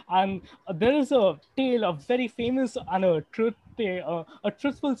crystallographer. And there is a tale, a very famous and a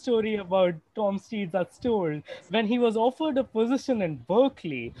truthful story about Tom Steeds that's told. When he was offered a position in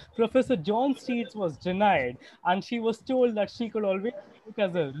Berkeley, Professor John Steeds was denied, and she was told that she could always work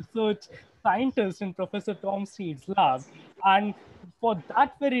as a research scientist in Professor Tom Steeds' lab. And for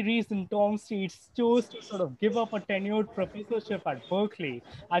that very reason, Tom Steeds chose to sort of give up a tenured professorship at Berkeley,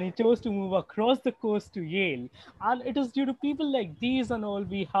 and he chose to move across the coast to Yale. And it is due to people like these and all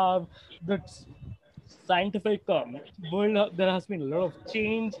we have the scientific world. There has been a lot of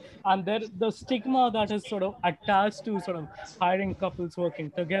change, and there the stigma that is sort of attached to sort of hiring couples working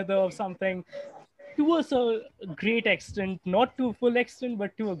together or something, to a great extent, not to full extent,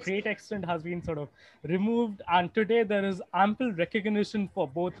 but to a great extent, has been sort of removed. And today there is ample recognition for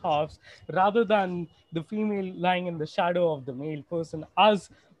both halves, rather than the female lying in the shadow of the male person, as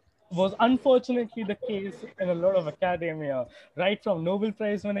was unfortunately the case in a lot of academia, right from Nobel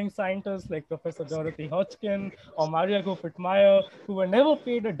Prize winning scientists like Professor Dorothy Hodgkin or Maria Goeppert-Mayer, who were never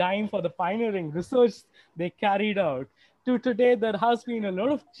paid a dime for the pioneering research they carried out, to today. There has been a lot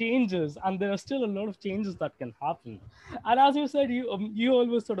of changes, and there are still a lot of changes that can happen. And as you said, you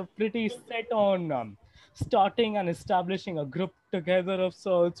always sort of pretty set on starting and establishing a group together of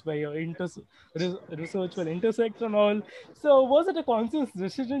sorts where your research will intersect and all. So was it a conscious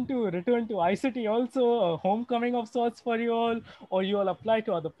decision to return to ICT also, a homecoming of sorts for you all, or you all apply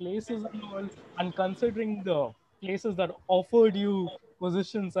to other places and all? And considering the places that offered you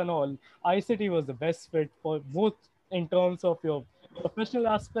positions and all, ICT was the best fit for both in terms of your professional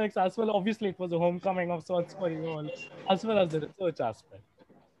aspects as well. Obviously, it was a homecoming of sorts for you all, as well as the research aspect.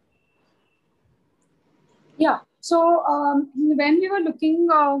 Yeah. So when we were looking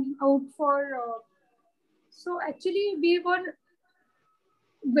out for, so actually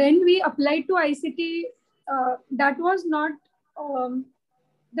when we applied to ICT, that was not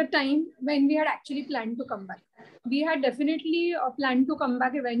the time when we had actually planned to come back. We had definitely planned to come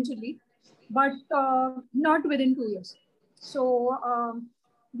back eventually, but not within 2 years. So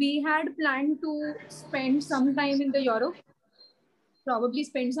we had planned to spend some time in the Europe, probably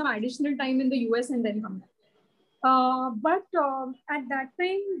spend some additional time in the US and then come back. But at that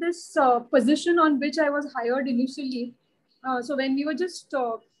time, this position on which I was hired initially, so when we were just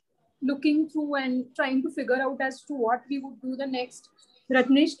looking through and trying to figure out as to what we would do the next,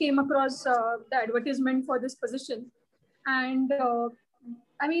 Ratnesh came across the advertisement for this position. And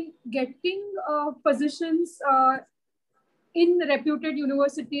I mean, getting positions in reputed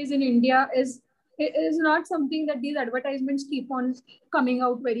universities in India is not something that these advertisements keep on coming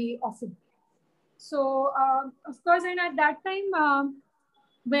out very often. So of course, and at that time,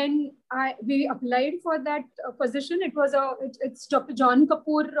 when we applied for that position, it's Dr. John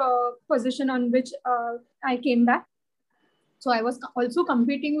Kapoor position on which I came back. So I was also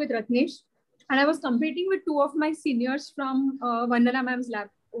competing with Ratnesh, and I was competing with two of my seniors from Vandana ma'am's lab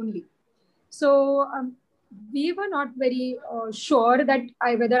only. So we were not very sure that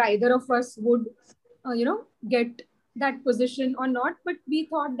whether either of us would, get that position or not. But we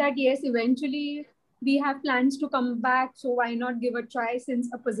thought that yes, eventually we have plans to come back. So why not give a try since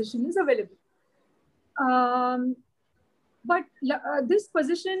a position is available? But this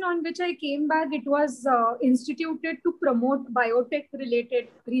position on which I came back, it was instituted to promote biotech related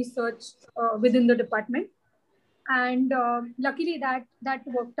research within the department. And luckily that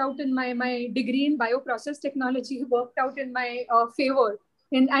worked out in my degree in bioprocess technology worked out in my favor,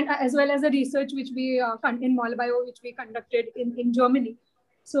 and as well as the research which we in Molbio, which we conducted in Germany.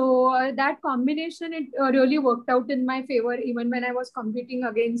 So that combination, it really worked out in my favor, even when I was competing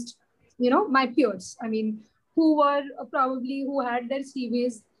against, my peers. I mean, who were probably, who had their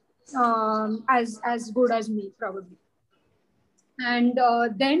CVs as good as me, probably. And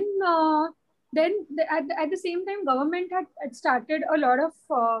at the same time, government had started a lot of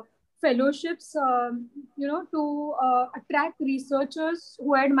fellowships, to attract researchers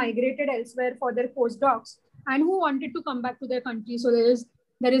who had migrated elsewhere for their postdocs and who wanted to come back to their country. So there is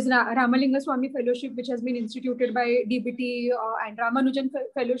Ramalinga Swami Fellowship, which has been instituted by DBT, and Ramanujan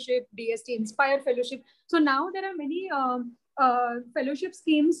Fellowship, DST Inspire Fellowship. So now there are many fellowship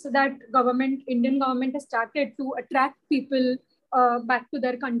schemes that Indian government has started to attract people back to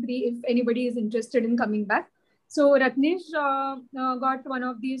their country if anybody is interested in coming back. So Ratnesh got one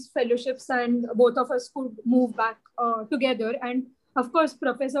of these fellowships, and both of us could move back together. And of course,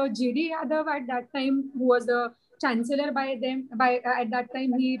 Professor G.D. Yadav at that time, who was the chancellor at that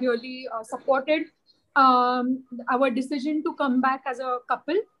time, he really supported our decision to come back as a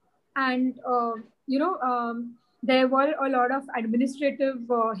couple. And there were a lot of administrative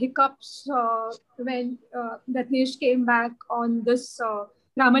hiccups when Ratnesh came back on this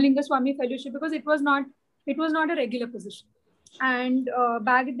Ramalinga Swami Fellowship, because it was not a regular position. And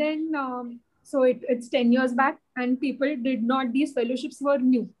back then, so it's 10 years back, and these fellowships were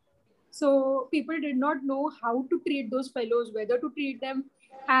new. So people did not know how to treat those fellows, whether to treat them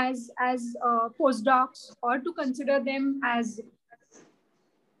as postdocs or to consider them as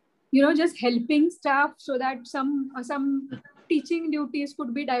just helping staff, so that some teaching duties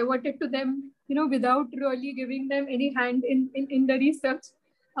could be diverted to them, without really giving them any hand in the research.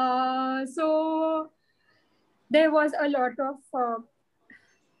 So there was a lot of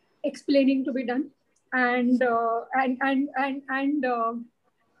explaining to be done, and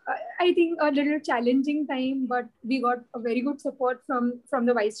I think a little challenging time, but we got a very good support from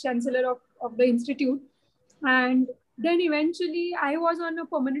the vice chancellor of the institute. And then eventually I was on a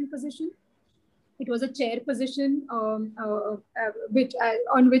permanent position. It was a chair position, on which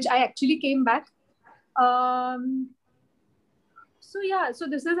I actually came back. So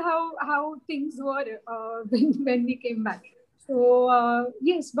this is how things were when we came back. So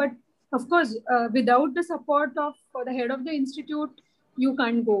yes, but of course, without the support of the head of the institute, you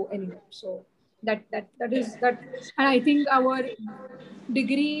can't go anywhere. So that is that, and I think our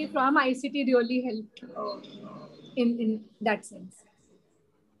degree from ICT really helped in that sense.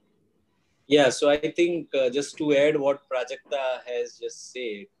 Yeah, so I think just to add what Prajakta has just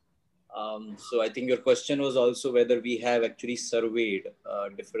said, so I think your question was also whether we have actually surveyed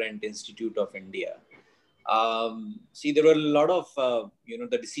different Institute of India. See, there were a lot of,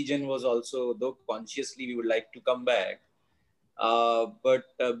 the decision was also, though consciously we would like to come back, but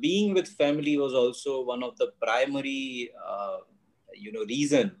being with family was also one of the primary,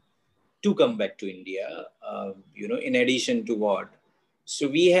 reason to come back to India, in addition to what. So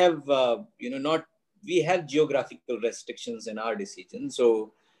we have, we have geographical restrictions in our decision.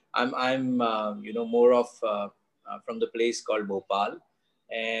 So I'm more of from the place called Bhopal,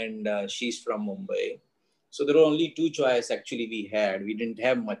 and she's from Mumbai. So there were only two choices actually we had. We didn't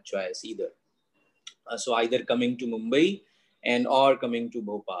have much choice either. So either coming to Mumbai or coming to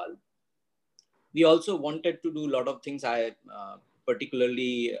Bhopal. We also wanted to do a lot of things.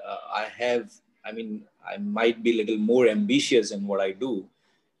 Particularly, I might be a little more ambitious in what I do.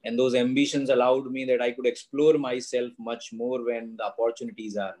 And those ambitions allowed me that I could explore myself much more when the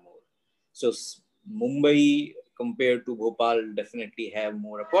opportunities are more. So Mumbai compared to Bhopal definitely have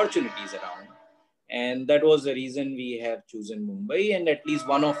more opportunities around. And that was the reason we have chosen Mumbai, and at least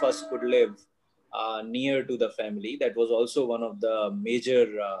one of us could live near to the family. That was also one of the major,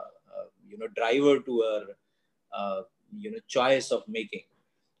 driver to our, choice of making.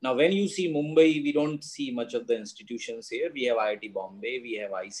 Now, when you see Mumbai, we don't see much of the institutions here. We have IIT Bombay, we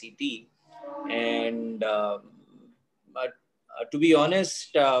have ICT. And but to be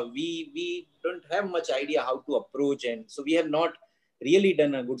honest, we don't have much idea how to approach. And so we have not really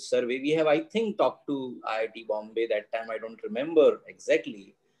done a good survey. We have, I think, talked to IIT Bombay that time. I don't remember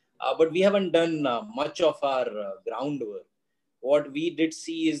exactly. But we haven't done much of our groundwork. What we did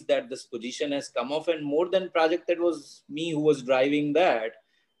see is that this position has come off, and more than project, that was me who was driving that.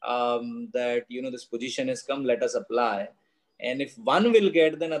 That this position has come, let us apply, and if one will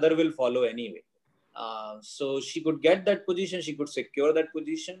get, then other will follow anyway. So she could get that position, she could secure that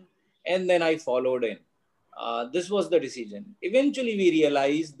position, and then I followed in. This was the decision. Eventually we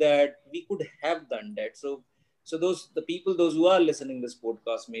realized that we could have done that. So those who are listening this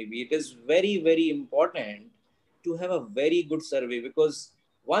podcast, maybe it is very, very important to have a very good survey, because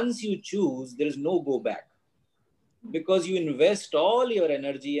once you choose, there is no go back. because you invest all your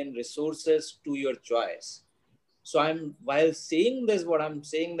energy and resources to your choice. So while saying this, what I'm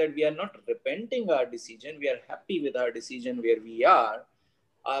saying that we are not repenting our decision. We are happy with our decision where we are,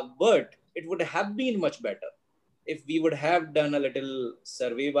 but it would have been much better if we would have done a little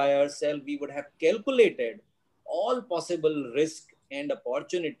survey by ourselves. We would have calculated all possible risk and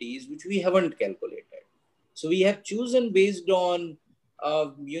opportunities which we haven't calculated. So we have chosen based on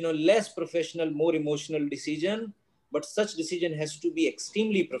less professional, more emotional decision. But such decision has to be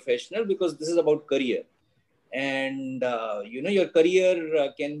extremely professional because this is about career, and your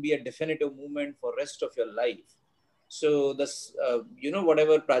career can be a definitive movement for rest of your life. So this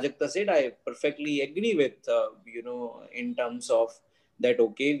whatever Prajakta said, I perfectly agree with, in terms of that.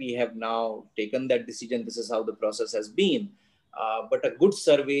 Okay, we have now taken that decision, this is how the process has been. But a good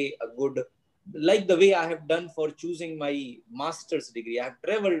survey, a good, like the way I have done for choosing my master's degree, I have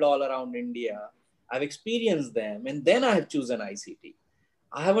traveled all around India, I've experienced them, and then I have chosen ICT.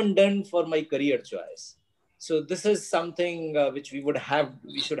 I haven't done for my career choice. So this is something which we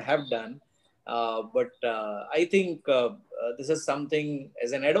should have done. But I think this is something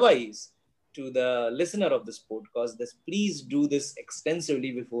as an advice to the listener of this podcast. This, please do this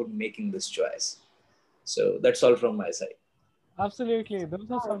extensively before making this choice. So that's all from my side. Absolutely. Those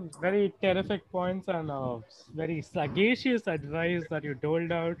are some very terrific points and very sagacious advice that you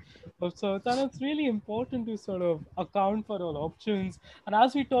doled out. So, and it's really important to sort of account for all options. And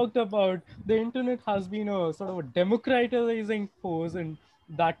as we talked about, the internet has been a sort of a democratizing force in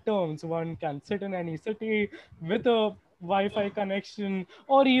that terms. One can sit in any city with a Wi-Fi connection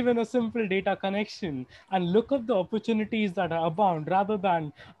or even a simple data connection and look up the opportunities that are abound rather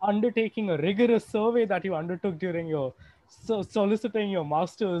than undertaking a rigorous survey that you undertook during your soliciting your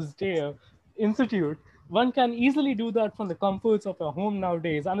master's day institute. One can easily do that from the comforts of a home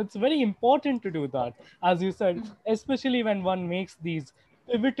nowadays, and it's very important to do that, as you said, especially when one makes these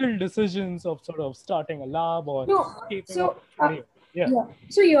pivotal decisions of sort of starting a lab or No, shaping up so a career. Yeah. yeah.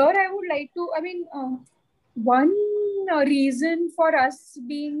 So here I would like to, I mean, one reason for us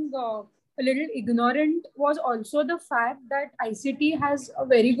being a little ignorant was also the fact that ICT has a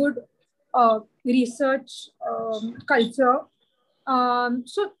very good research culture.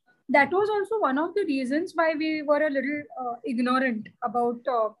 So that was also one of the reasons why we were a little ignorant about,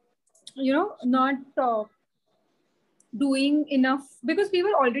 not doing enough, because we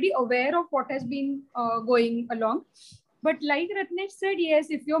were already aware of what has been going along. But like Ratnesh said, yes,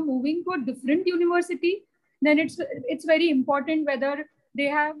 if you're moving to a different university, then it's very important whether they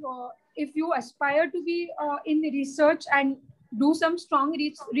have, if you aspire to be in the research and do some strong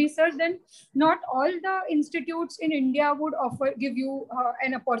research, then not all the institutes in India would give you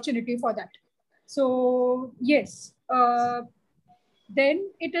an opportunity for that. So yes, then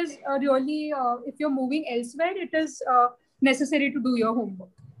it is really, if you're moving elsewhere, it is necessary to do your homework.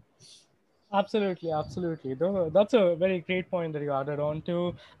 Absolutely, absolutely. That's a very great point that you added on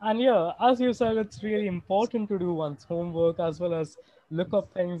to. And yeah, as you said, it's really important to do one's homework as well as look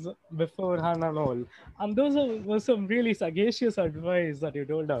up things beforehand and all. And those some really sagacious advice that you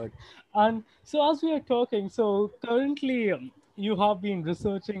told out. And so as we are talking, so currently you have been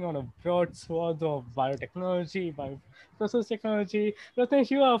researching on a broad swath of biotechnology, process technology.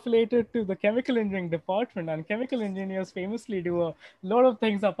 Ratnesh, you are affiliated to the chemical engineering department, and chemical engineers famously do a lot of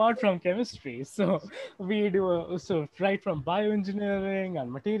things apart from chemistry. So we do right from bioengineering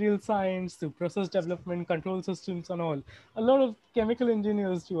and material science to process development, control systems, and all. A lot of chemical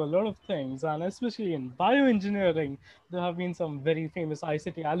engineers do a lot of things, and especially in bioengineering, there have been some very famous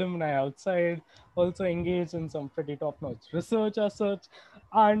ICT alumni outside, also engaged in some pretty top-notch research as such.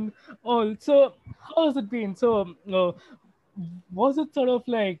 And also, how has it been? So, was it sort of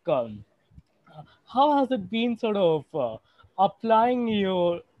like how has it been sort of applying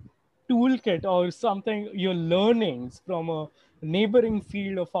your toolkit or something, your learnings from a neighboring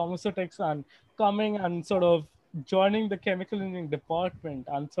field of pharmaceutics and coming and sort of joining the chemical engineering department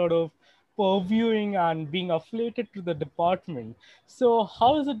and sort of purviewing and being affiliated to the department? So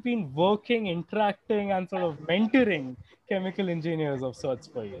how has it been working, interacting, and sort of mentoring chemical engineers of sorts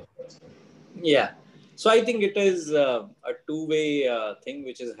for you? Yeah. So I think it is a two-way thing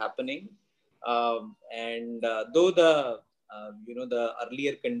which is happening. And though the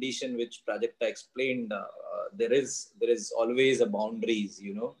earlier condition which Prajakta explained, there is always a boundaries.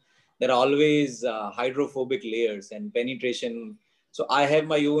 There are always hydrophobic layers and penetration. So I have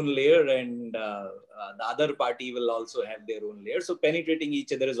my own layer, and the other party will also have their own layer. So penetrating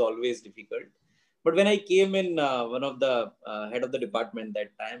each other is always difficult. But when I came in, one of the head of the department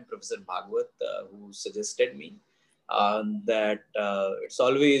that time, Professor Bhagwat, who suggested me, that it's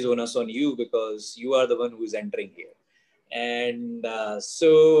always onus on you because you are the one who is entering here. And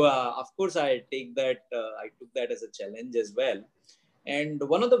of course, I took that as a challenge as well. And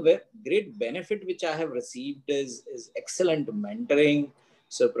one of the great benefit which I have received is excellent mentoring.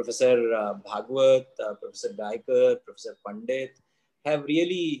 So Professor Bhagwat, Professor Daikar, Professor Pandit have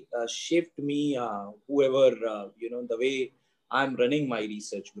really shaped me, the way I'm running my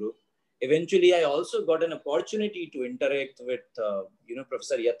research group. Eventually, I also got an opportunity to interact with,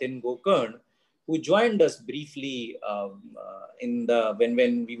 Professor Yatin Gokarn, who joined us briefly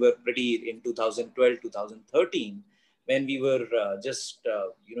when we were pretty in 2012, 2013, when we were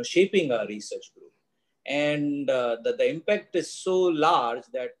shaping our research group. And the impact is so large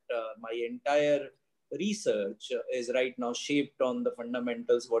that my entire research is right now shaped on the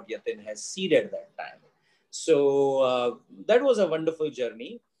fundamentals what Yatin has seeded that time. So that was a wonderful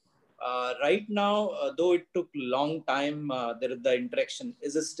journey. Right now, though it took a long time, the interaction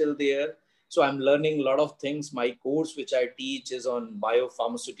is still there. So I'm learning a lot of things. My course, which I teach, is on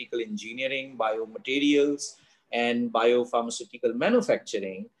biopharmaceutical engineering, biomaterials, and biopharmaceutical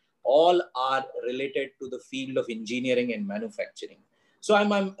manufacturing. All are related to the field of engineering and manufacturing. So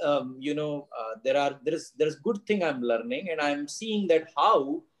there's good thing I'm learning, and I'm seeing that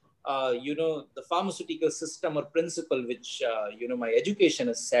how the pharmaceutical system or principle which my education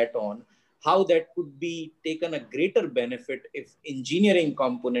is set on, how that could be taken a greater benefit if engineering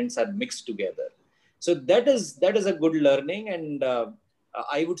components are mixed together. So that is a good learning, and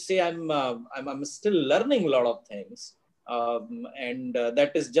I would say I'm still learning a lot of things, and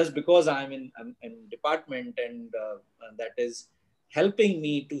that is just because I'm in department, and that is helping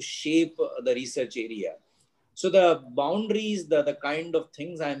me to shape the research area. So the boundaries, the kind of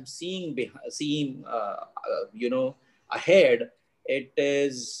things I'm seeing ahead, it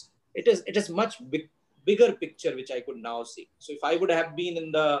is much bigger picture which I could now see. So if I would have been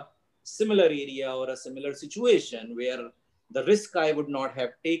in the similar area or a similar situation where the risk I would not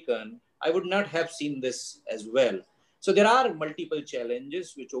have taken, I would not have seen this as well. So there are multiple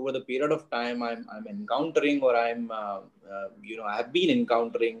challenges which over the period of time I'm encountering, or I have been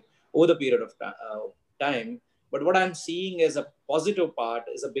encountering over the period of time. But what I'm seeing as a positive part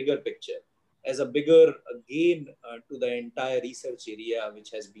is a bigger picture, as a bigger gain to the entire research area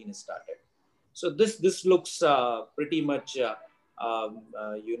which has been started. So this looks pretty much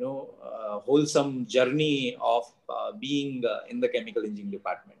wholesome journey of being in the chemical engineering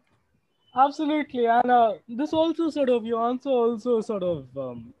department. Absolutely, and this also sort of your answer also sort of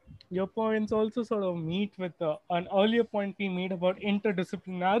your points also sort of meet with an earlier point we made about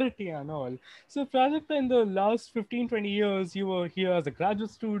interdisciplinarity and all. So Prajakta, in the last 15-20 years, you were here as a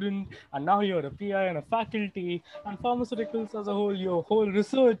graduate student, and now you're a PI and a faculty, and pharmaceuticals as a whole, your whole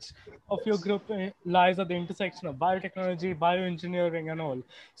research of your group lies at the intersection of biotechnology, bioengineering, and all.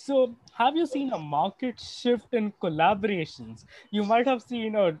 So have you seen a market shift in collaborations? You might have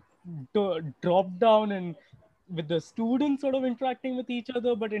seen a drop down and with the students sort of interacting with each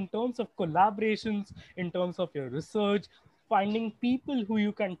other, but in terms of collaborations, in terms of your research, finding people who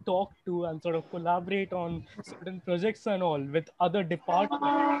you can talk to and sort of collaborate on certain projects and all with other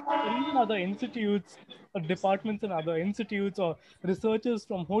departments or even other institutes or departments and other institutes or researchers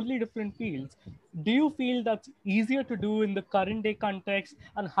from wholly different fields. Do you feel that's easier to do in the current day context,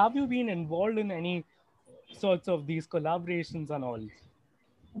 and have you been involved in any sorts of these collaborations and all?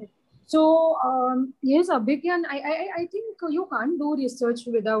 So yes, Abhigyan, I think you can't do research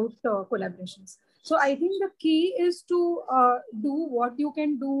without collaborations. So I think the key is to do what you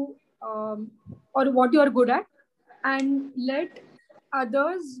can do or what you are good at, and let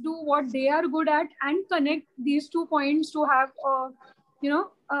others do what they are good at, and connect these 2 points to have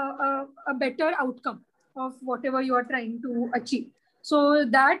a better outcome of whatever you are trying to achieve. So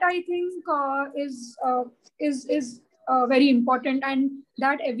that I think is very important, and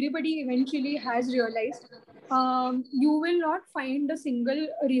that everybody eventually has realized. You will not find a single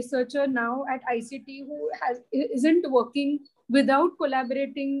researcher now at ICT who isn't working without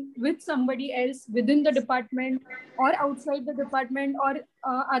collaborating with somebody else within the department or outside the department or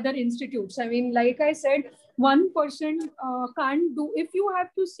other institutes. I mean, like I said, one person can't do. If you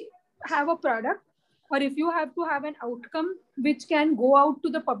have to have a product, or if you have to have an outcome which can go out to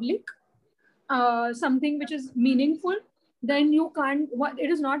the public, something which is meaningful, then you can't. It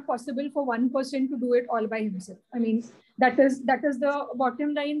is not possible for one person to do it all by himself. I mean, that is the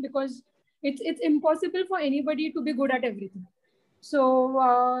bottom line, because it's impossible for anybody to be good at everything.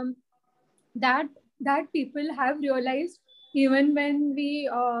 So that people have realized, even when we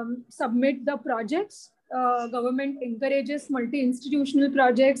submit the projects government encourages multi-institutional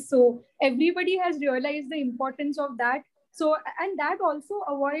projects. So everybody has realized the importance of that. So, and that also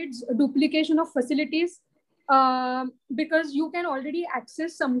avoids duplication of facilities, because you can already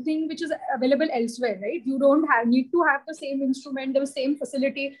access something which is available elsewhere, right? You don't need to have the same instrument, the same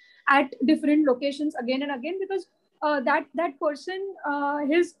facility at different locations again and again, because that person,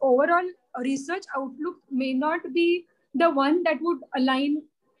 his overall research outlook may not be the one that would align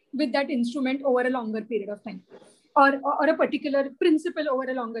with that instrument over a longer period of time, or a particular principle over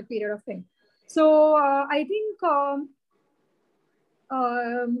a longer period of time. So I think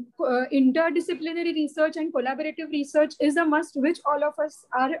interdisciplinary research and collaborative research is a must, which all of us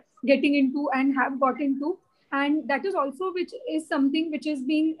are getting into and have got into. And that is also which is something which is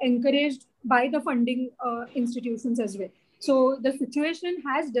being encouraged by the funding institutions as well. So the situation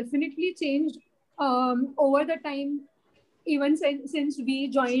has definitely changed over the time, even since we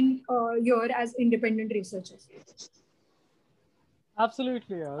joined here as independent researchers.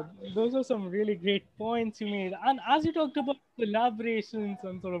 Absolutely. Those are some really great points you made. And as you talked about collaborations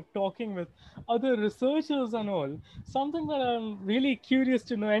and sort of talking with other researchers and all, something that I'm really curious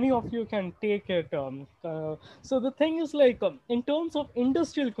to know, any of you can take it. So the thing is like, in terms of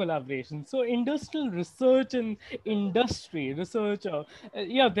industrial collaboration, so industrial research and industry research,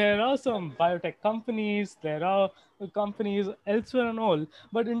 yeah, there are some biotech companies, there are companies elsewhere and all,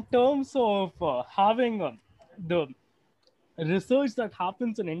 but in terms of having the research that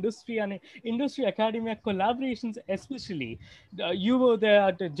happens in industry and industry academia collaborations, especially, you were there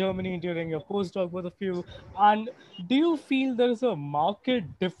at Germany during your postdoc, both of you, and do you feel there is a marked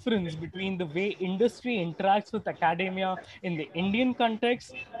difference between the way industry interacts with academia in the Indian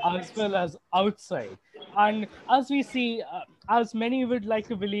context as well as outside? And as we see, as many would like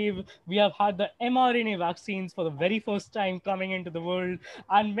to believe, we have had the mRNA vaccines for the very first time coming into the world,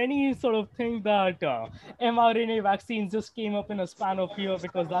 and many sort of think that mRNA vaccines just came up in a span of year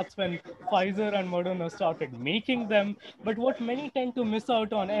because that's when Pfizer and Moderna started making them. But what many tend to miss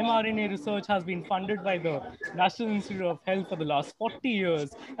out on, mRNA research has been funded by the National Institute of Health for the last 40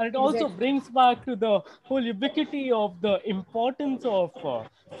 years. And it also Exactly. brings back to the whole ubiquity of the importance of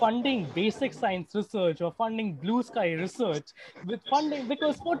funding basic science research or funding blue sky research with funding,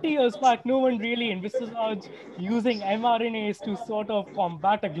 because 40 years back, no one really envisaged using mRNAs to sort of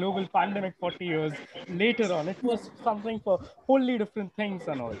combat a global pandemic 40 years later on. It was something for wholly different things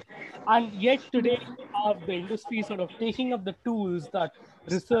and all. And yet today, you have the industry sort of taking up the tools that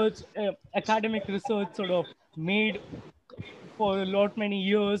research, academic research sort of made for a lot many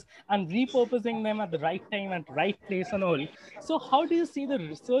years and repurposing them at the right time and right place and all. So how do you see the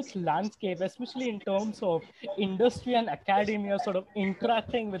research landscape, especially in terms of industry and academia sort of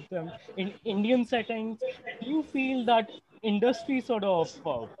interacting with them in Indian settings? Do you feel that industry sort of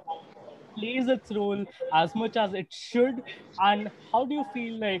plays its role as much as it should? And how do you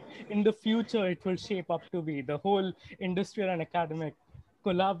feel like in the future it will shape up to be, the whole industrial and academic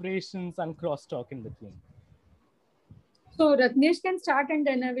collaborations and crosstalk in between? So Ratnesh can start, and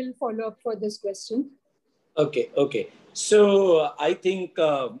then I will follow up for this question. Okay. So I think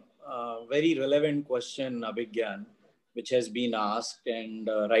very relevant question, Abhigyan, which has been asked, and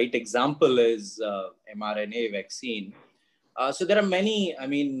right example is mRNA vaccine. So there are many,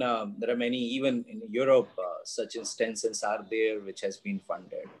 there are many, even in Europe, such instances are there which has been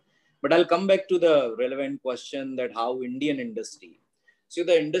funded. But I'll come back to the relevant question that how Indian industry. So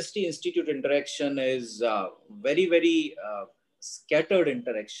the industry institute interaction is very scattered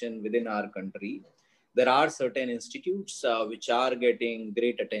interaction within our country. There are certain institutes which are getting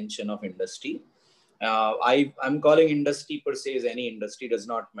great attention of industry. I'm calling industry per se as any industry, does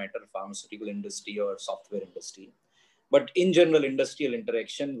not matter, pharmaceutical industry or software industry. But in general, industrial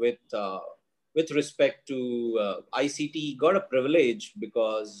interaction with respect to ICT got a privilege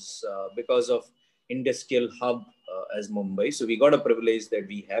because of industrial hub as Mumbai. So we got a privilege that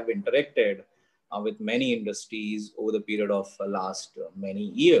we have interacted with many industries over the period of last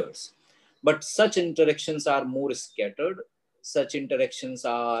many years. But such interactions are more scattered. Such interactions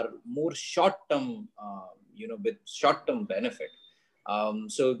are more short-term, with short-term benefit.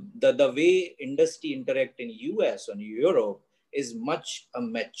 So the way industry interact in US or Europe is much a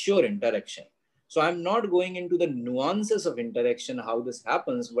mature interaction. So I'm not going into the nuances of interaction, how this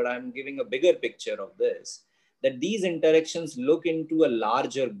happens, but I'm giving a bigger picture of this, that these interactions look into a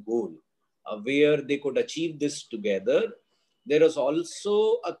larger goal where they could achieve this together. There is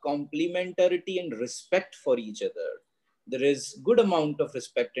also a complementarity and respect for each other. There is good amount of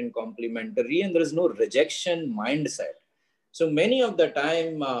respect and complementary, and there is no rejection mindset. So many of the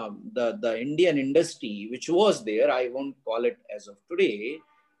time, the Indian industry, which was there, I won't call it as of today,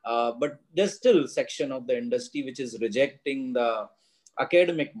 But there's still section of the industry which is rejecting the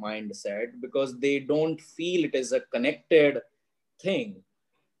academic mindset because they don't feel it is a connected thing.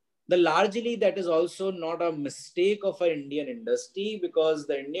 The largely that is also not a mistake of an Indian industry, because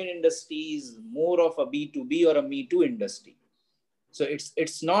the Indian industry is more of a B2B or a Me Too industry. So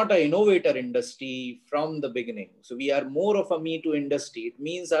it's not an innovator industry from the beginning. So we are more of a Me Too industry. It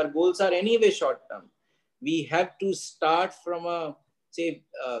means our goals are anyway short term. We have to start from a, say,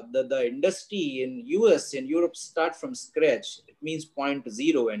 the industry in US, in Europe, start from scratch. It means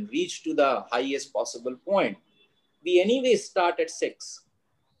 0.0 and reach to the highest possible point. We anyway start at 6,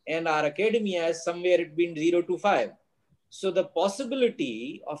 and our academia is somewhere between 0 to 5. So the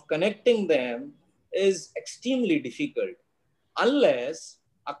possibility of connecting them is extremely difficult unless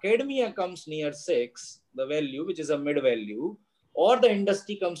academia comes near 6, the value, which is a mid value, or the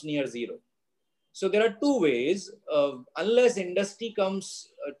industry comes near 0. So there are two ways. Unless industry comes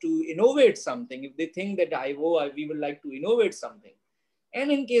to innovate something, if they think that we would like to innovate something,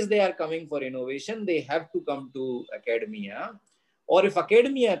 and in case they are coming for innovation, they have to come to academia. Or if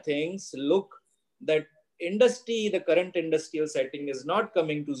academia thinks, look, that industry, the current industrial setting is not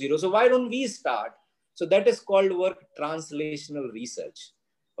coming to 0, so why don't we start? So that is called work translational research.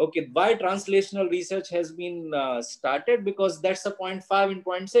 Okay, why translational research has been started? Because that's a 0.5 and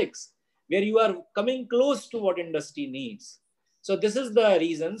 0.6, where you are coming close to what industry needs. So this is the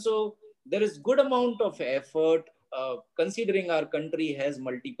reason. So there is good amount of effort, considering our country has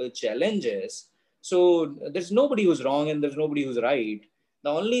multiple challenges. So there's nobody who's wrong and there's nobody who's right. The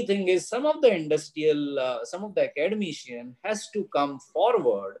only thing is some of the some of the academician has to come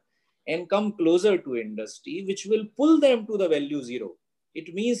forward and come closer to industry, which will pull them to the value 0.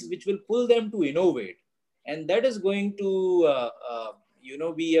 It means which will pull them to innovate. And that is going to,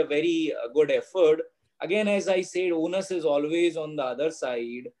 be a very good effort. Again, as I said, onus is always on the other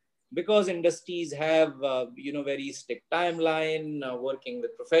side, because industries have, very strict timeline, working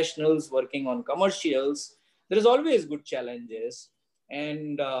with professionals, working on commercials. There is always good challenges.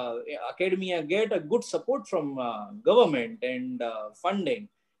 And academia get a good support from government and funding.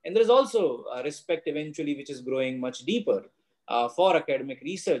 And there is also respect eventually, which is growing much deeper for academic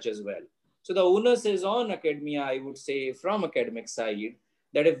research as well. So the onus is on academia, I would say, from academic side,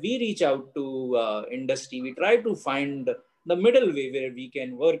 that if we reach out to industry, we try to find the middle way where we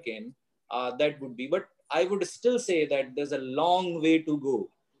can work in, that would be. But I would still say that there's a long way to go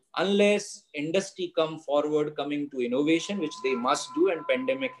unless industry come forward coming to innovation, which they must do. And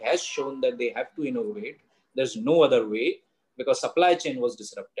pandemic has shown that they have to innovate. There's no other way, because supply chain was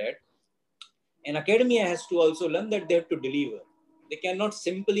disrupted. And academia has to also learn that they have to deliver. They cannot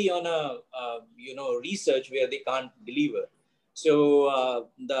simply on a, research where they can't deliver. So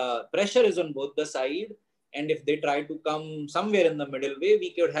the pressure is on both the side. And if they try to come somewhere in the middle way,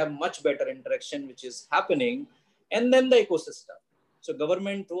 we could have much better interaction, which is happening. And then the ecosystem. So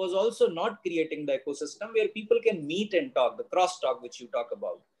government was also not creating the ecosystem where people can meet and talk, the crosstalk which you talk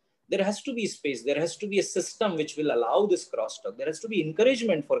about. There has to be space. There has to be a system which will allow this crosstalk. There has to be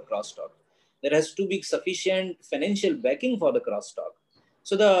encouragement for crosstalk. There has to be sufficient financial backing for the crosstalk.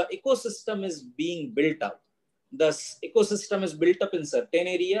 So the ecosystem is being built up. The ecosystem is built up in certain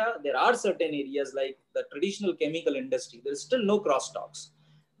area. There are certain areas like the traditional chemical industry. There is still no crosstalks.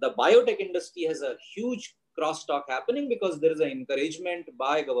 The biotech industry has a huge crosstalk happening because there is an encouragement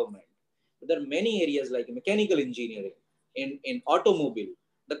by government. There are many areas like mechanical engineering, in automobile.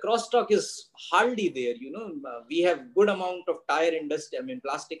 The crosstalk is hardly there. We have good amount of tire industry,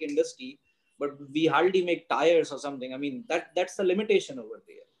 plastic industry, but we hardly make tires or something. That's the limitation over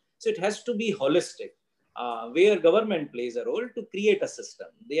there. So it has to be holistic, where government plays a role to create a system.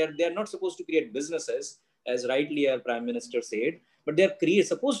 They are not supposed to create businesses, as rightly our Prime Minister said, but they are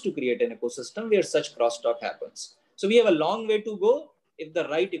supposed to create an ecosystem where such crosstalk happens. So we have a long way to go if the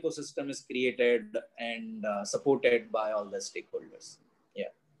right ecosystem is created and supported by all the stakeholders. Yeah.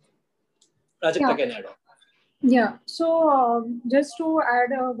 Prajakta can add on. Yeah. So just to add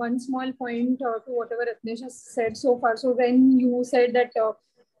one small point to whatever Ratnesh has said so far. So when you said that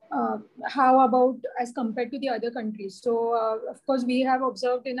how about as compared to the other countries? So of course we have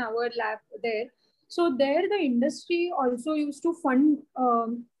observed in our lab there. So there the industry also used to fund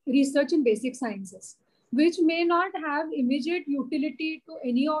research in basic sciences, which may not have immediate utility to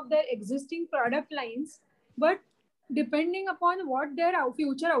any of their existing product lines, but depending upon what their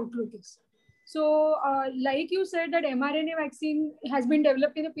future outlook is. So like you said that mRNA vaccine has been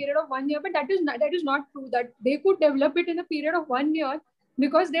developed in a period of 1 year, but that is not true, that they could develop it in a period of 1 year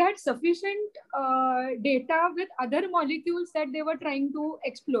because they had sufficient data with other molecules that they were trying to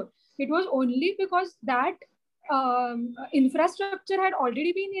explore. It was only because that infrastructure had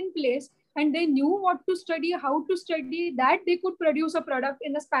already been in place, and they knew what to study, how to study, that they could produce a product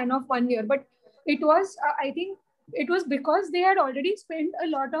in a span of 1 year. But it was, I think, it was because they had already spent a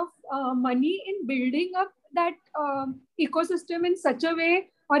lot of money in building up that ecosystem in such a way,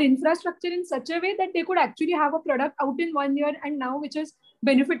 or infrastructure in such a way, that they could actually have a product out in 1 year, and now which is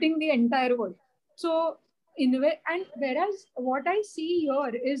benefiting the entire world. So in a way, and whereas what I see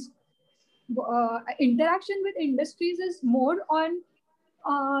here is interaction with industries is more on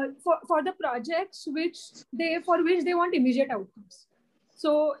for the projects for which they want immediate outcomes.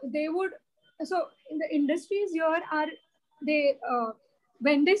 So they would, so in the industries here are, they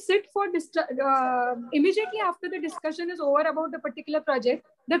when they sit for immediately after the discussion is over about the particular project,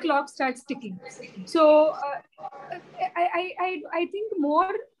 the clock starts ticking. So I think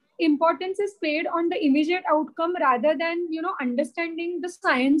more importance is paid on the immediate outcome rather than, you know, understanding the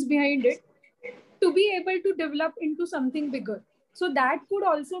science behind it to be able to develop into something bigger. So that could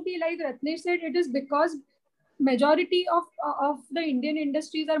also be, like Ratnesh said, it is because majority of the Indian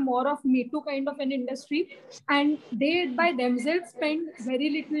industries are more of Me Too kind of an industry, and they by themselves spend very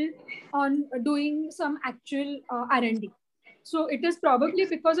little on doing some actual R&D. So it is probably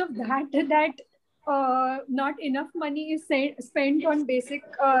because of that not enough money is spent on basic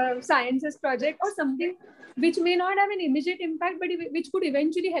sciences project or something which may not have an immediate impact, but which could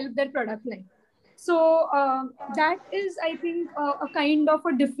eventually help their product line. So that is, I think, a kind of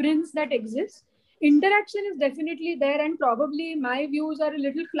a difference that exists. Interaction is definitely there, and probably my views are a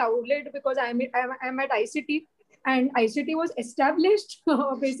little clouded because I'm at ICT, and ICT was established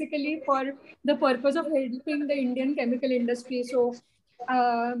basically for the purpose of helping the Indian chemical industry. So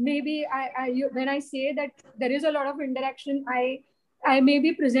maybe when I say that there is a lot of interaction, I may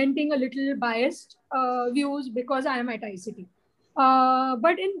be presenting a little biased views because I am at ICT.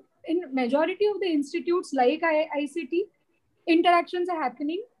 But in majority of the institutes like ICT, interactions are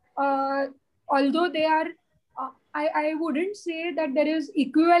happening. Although they are, I wouldn't say that there is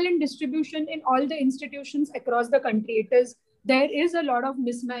equivalent distribution in all the institutions across the country. There is a lot of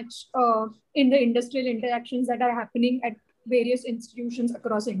mismatch in the industrial interactions that are happening at various institutions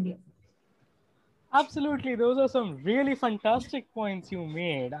across India. Absolutely, those are some really fantastic points you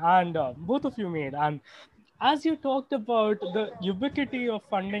made, and both of you made. And as you talked about, the ubiquity of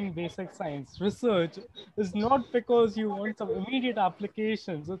funding basic science research is not because you want some immediate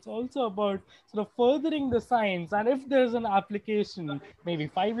applications. It's also about sort of furthering the science. And if there's an application, maybe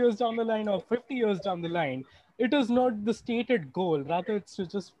 5 years down the line or 50 years down the line, it is not the stated goal. Rather, it's to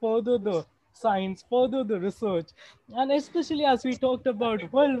just further the science, further the research. And especially as we talked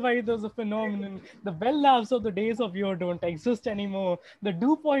about worldwide, there's a phenomenon. The Bell Labs of the days of yore don't exist anymore. The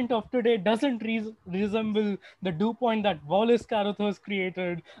dew point of today doesn't resemble the dew point that Wallace Carothers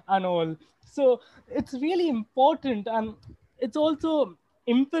created and all. So it's really important, and it's also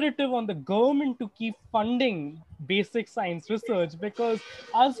imperative on the government to keep funding basic science research, because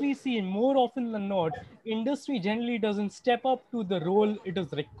as we see more often than not, industry generally doesn't step up to the role it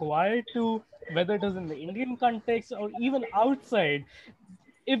is required to, whether it is in the Indian context or even outside.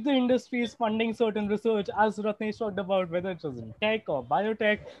 If the industry is funding certain research, as Ratnesh talked about, whether it is in tech or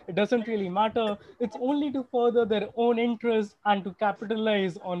biotech, it doesn't really matter. It's only to further their own interest and to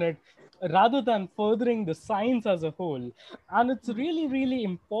capitalize on it rather than furthering the science as a whole. And it's really, really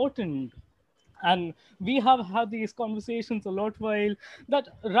important. And we have had these conversations a lot while that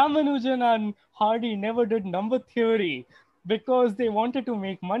Ramanujan and Hardy never did number theory because they wanted to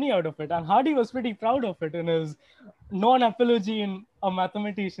make money out of it. And Hardy was pretty proud of it in his non-apology in A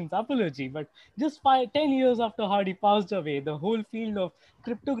Mathematician's Apology. But just 10 years after Hardy passed away, the whole field of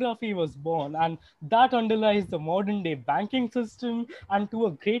cryptography was born. And that underlies the modern day banking system, and to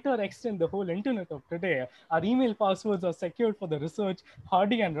a greater extent, the whole internet of today. Our email passwords are secured for the research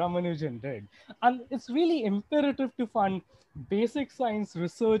Hardy and Ramanujan did. And it's really imperative to fund basic science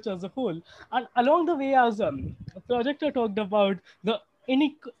research as a whole. And along the way, as a projector talked about the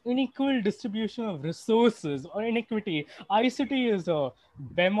unequal distribution of resources or inequity. ICT is a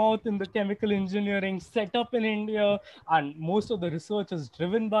behemoth in the chemical engineering setup in India, and most of the research is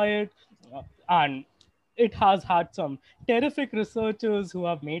driven by it. And it has had some terrific researchers who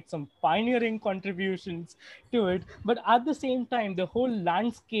have made some pioneering contributions to it. But at the same time, the whole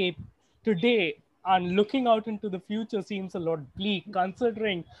landscape today and looking out into the future seems a lot bleak,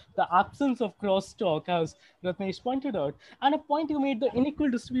 considering the absence of crosstalk, as Ratnesh pointed out. And a point you made, the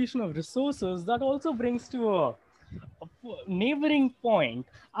unequal distribution of resources, that also brings to a neighboring point,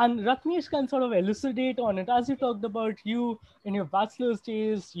 and Ratnesh can sort of elucidate on it. As you talked about, you in your bachelor's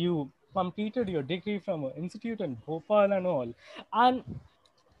days, you completed your degree from an institute in Bhopal and all. And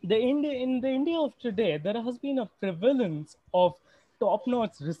In the India of today, there has been a prevalence of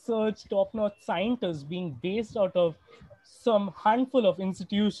top-notch research, top-notch scientists being based out of some handful of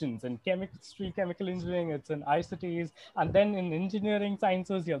institutions. In chemistry, chemical engineering, it's in ICTs, and then in engineering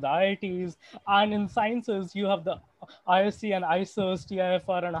sciences, you have the IITs, and in sciences, you have the ISC and ISOs,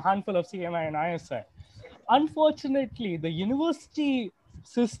 TIFR, and a handful of CMI and ISI. Unfortunately, the university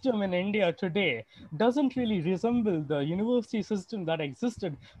system in India today doesn't really resemble the university system that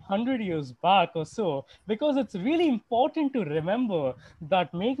existed 100 years back or so, because it's really important to remember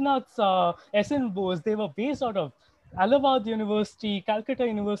that Meghnad's SN Bose, they were based out of Allahabad University, Calcutta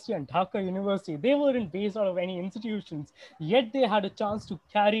University, and Dhaka University. They weren't based out of any institutions, yet they had a chance to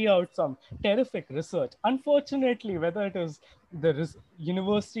carry out some terrific research. Unfortunately, whether it is the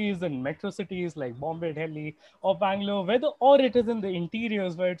universities in metro cities like Bombay, Delhi, or Bangalore, whether or it is in the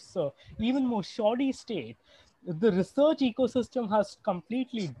interiors where it's even more shoddy state, the research ecosystem has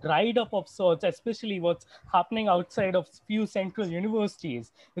completely dried up of sorts, especially what's happening outside of few central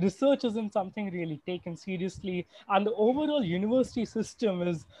universities. Research isn't something really taken seriously, and the overall university system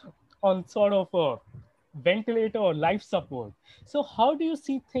is on sort of a ventilator or life support. So how do you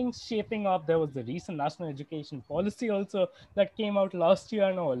see things shaping up? There was the recent national education policy also that came out last year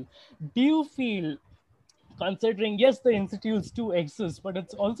and all. Do you feel, considering yes the institutes do exist, but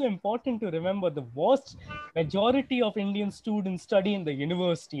it's also important to remember the vast majority of Indian students study in the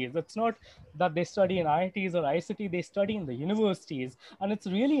universities. It's not that they study in IITs or ICT, they study in the universities, and it's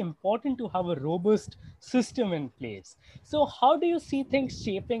really important to have a robust system in place. So how do you see things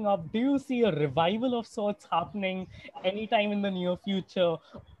shaping up? Do you see a revival of sorts happening anytime in the near future,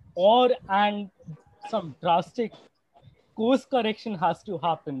 or and some drastic course correction has to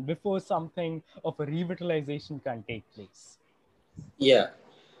happen before something of a revitalization can take place? Yeah.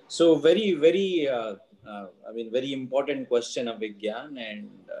 So very important question of Vigyan, and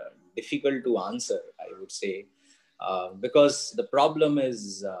difficult to answer, I would say, because the problem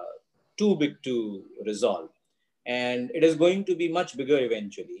is too big to resolve. And it is going to be much bigger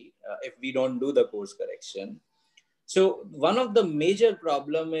eventually if we don't do the course correction. So one of the major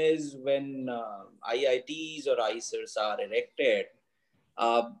problem is when IITs or ISERs are erected,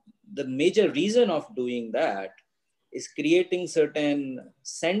 uh, the major reason of doing that is creating certain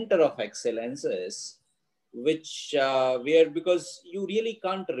center of excellences, which where because you really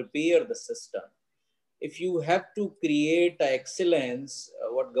can't repair the system. If you have to create excellence,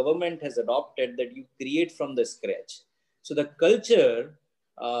 what government has adopted that you create from the scratch. So the culture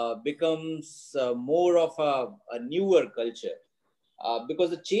becomes more of a newer culture because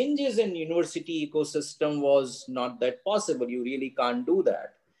the changes in university ecosystem was not that possible. You really can't do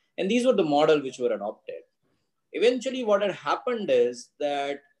that. And these were the model which were adopted. Eventually, what had happened is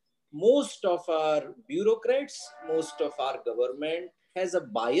that most of our bureaucrats, most of our government has a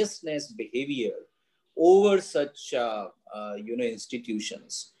biasness behavior over such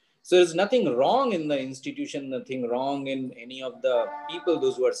institutions. So there's nothing wrong in the institution, nothing wrong in any of the people,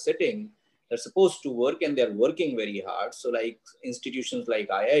 those who are sitting. They're supposed to work and they're working very hard. So like institutions like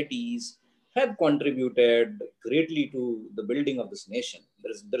IITs have contributed greatly to the building of this nation.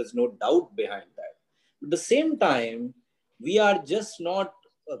 There is no doubt behind that. At the same time, we are just not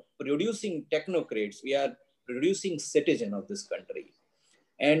producing technocrats. We are producing citizens of this country.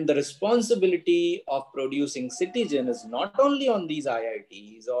 And the responsibility of producing citizen is not only on these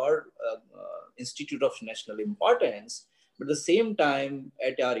IITs or Institute of National Importance, but at the same time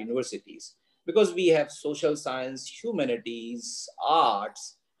at our universities. Because we have social science, humanities,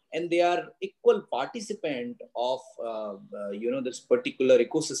 arts, and they are equal participant of this particular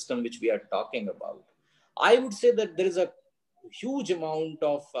ecosystem which we are talking about. I would say that there is a huge amount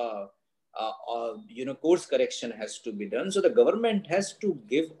of course correction has to be done. So the government has to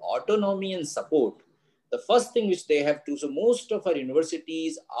give autonomy and support. The first thing which they have to, so most of our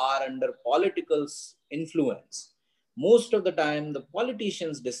universities are under political influence. Most of the time, the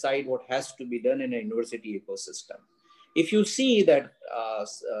politicians decide what has to be done in a university ecosystem. If you see that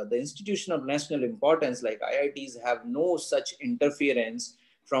the institution of national importance like IITs have no such interference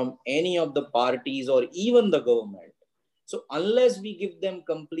from any of the parties or even the government. So unless we give them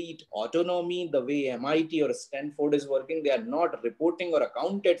complete autonomy, the way MIT or Stanford is working, they are not reporting or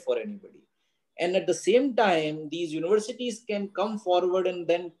accounted for anybody. And at the same time, these universities can come forward and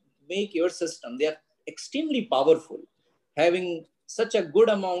then make your system. They are extremely powerful, having such a good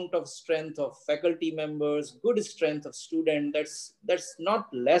amount of strength of faculty members, good strength of student. That's not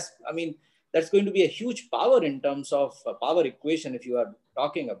less. I mean, that's going to be a huge power in terms of power equation if you are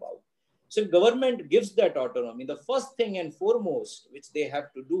talking about. So if government gives that autonomy, the first thing and foremost which they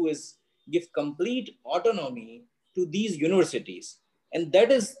have to do is give complete autonomy to these universities. And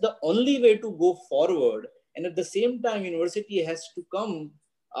that is the only way to go forward. And at the same time, university has to come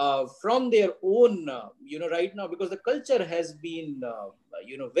from their own, right now, because the culture has been,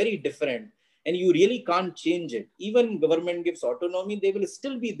 very different, and you really can't change it. Even government gives autonomy, they will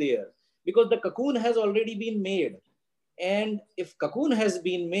still be there because the cocoon has already been made. And if cocoon has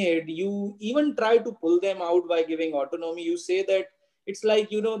been made, you even try to pull them out by giving autonomy. You say that it's like,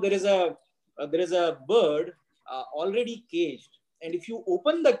 there is a bird already caged, and if you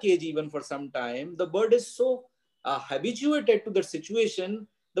open the cage even for some time, the bird is so habituated to the situation,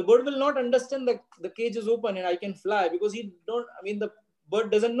 the bird will not understand that the cage is open and I can fly, because the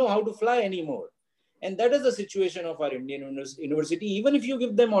bird doesn't know how to fly anymore. And that is the situation of our Indian university. Even if you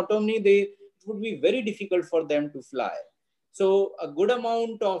give them autonomy, it would be very difficult for them to fly. So a good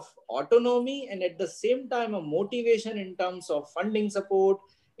amount of autonomy, and at the same time a motivation in terms of funding support,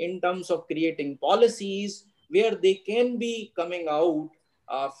 in terms of creating policies where they can be coming out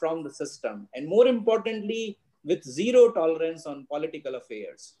from the system, and more importantly, with zero tolerance on political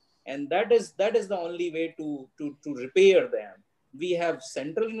affairs. And that is the only way to repair them. We have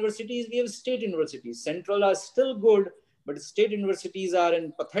central universities, we have state universities. Central are still good, but state universities are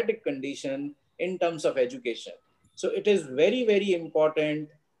in pathetic condition in terms of education. So it is very, very important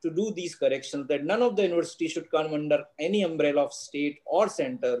to do these corrections, that none of the universities should come under any umbrella of state or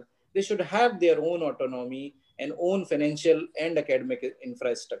center. They should have their own autonomy and own financial and academic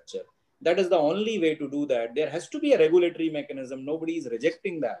infrastructure. That is the only way to do that. There has to be a regulatory mechanism. Nobody is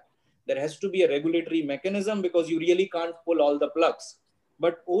rejecting that. There has to be a regulatory mechanism, because you really can't pull all the plugs.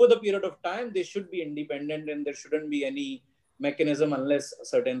 But over the period of time, they should be independent, and there shouldn't be any mechanism unless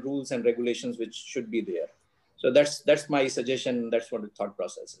certain rules and regulations which should be there. So that's my suggestion. That's what the thought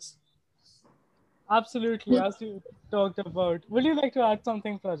process is. Absolutely, as you talked about. Would you like to add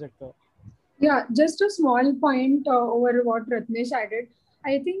something, Prajakta? Yeah, just a small point over what Ratnesh added.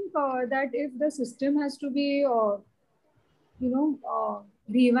 I think that if the system has to be,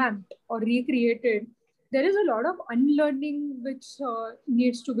 revamped or recreated, there is a lot of unlearning which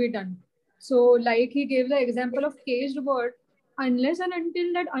needs to be done. So, like he gave the example of caged bird, unless and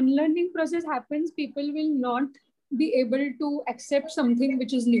until that unlearning process happens, people will not be able to accept something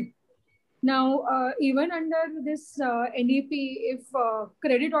which is new. Now, even under this NEP, if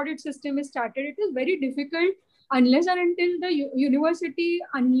credit audit system is started, it is very difficult unless and until the university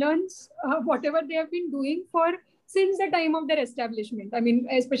unlearns whatever they have been doing for since the time of their establishment. I mean,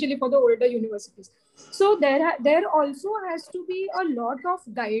 especially for the older universities. So there also has to be a lot of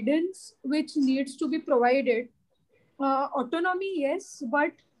guidance which needs to be provided. Autonomy, yes,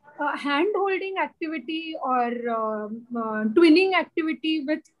 but hand-holding activity or twinning activity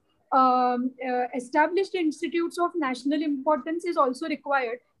with established institutes of national importance is also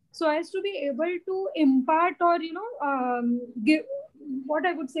required, so as to be able to impart or give what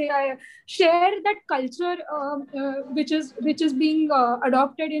I would say, share that culture which is being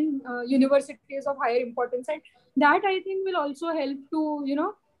adopted in universities of higher importance, and that I think will also help to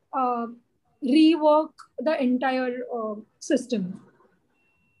rework the entire system.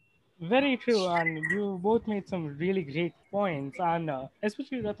 Very true, and you both made some really great points. And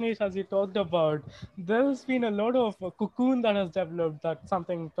especially Ratnesh, as you talked about, there's been a lot of cocoon that has developed. That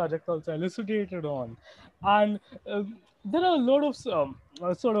something project also elucidated on, and there are a lot of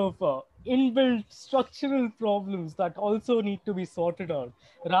sort of inbuilt structural problems that also need to be sorted out,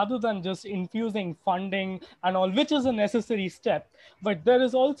 rather than just infusing funding and all, which is a necessary step. But there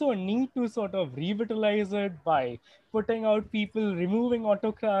is also a need to sort of revitalize it by putting out people, removing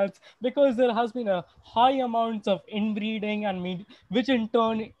autocrats, because there has been a high amounts of inbreeding and which in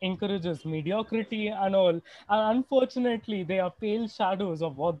turn encourages mediocrity and all. And unfortunately, they are pale shadows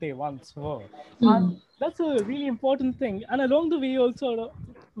of what they once were. And that's a really important thing. And along the way, also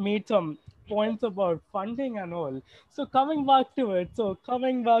made some points about funding and all. So coming back to it,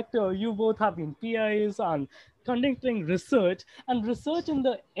 you both have been PIs and conducting research, and research in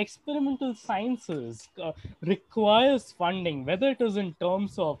the experimental sciences requires funding, whether it is in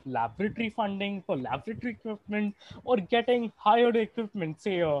terms of laboratory funding for laboratory equipment or getting hired equipment,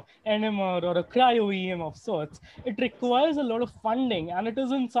 say a NMR or a cryo EM of sorts. It requires a lot of funding, and it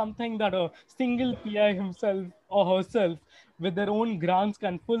isn't something that a single PI himself or herself with their own grants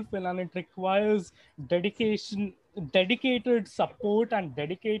can fulfill, and it requires dedicated support and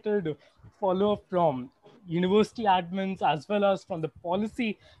dedicated follow-up from university admins as well as from the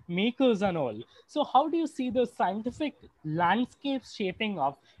policy makers and all. So how do you see the scientific landscape shaping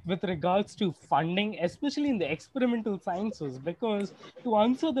up with regards to funding, especially in the experimental sciences? Because to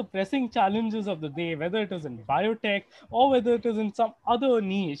answer the pressing challenges of the day, whether it is in biotech or whether it is in some other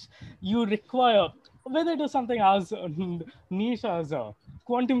niche, you require whether it is something as niche as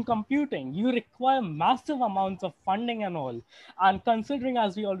quantum computing, you require massive amounts of funding and all. And considering,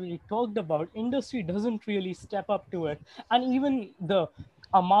 as we already talked about, industry doesn't really step up to it. And even the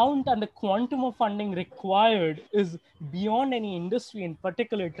amount and the quantum of funding required is beyond any industry in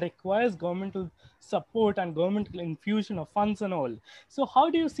particular. It requires governmental support and governmental infusion of funds and all. So how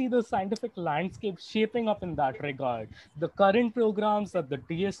do you see the scientific landscape shaping up in that regard? The current programs that the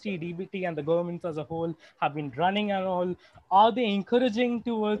DST, DBT, and the governments as a whole have been running and all, are they encouraging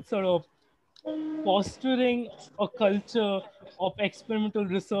towards sort of fostering a culture of experimental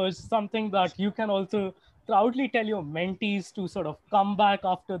research, something that you can also proudly tell your mentees to sort of come back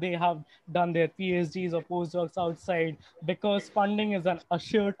after they have done their PhDs or postdocs outside, because funding is an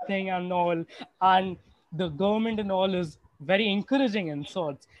assured thing and all, and the government and all is very encouraging in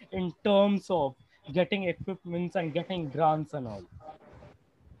sorts in terms of getting equipments and getting grants and all.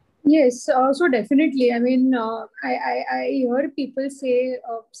 Yes, so definitely. I mean, I hear people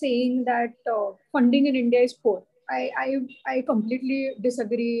saying that funding in India is poor. I completely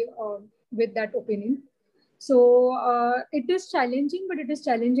disagree with that opinion. So it is challenging, but it is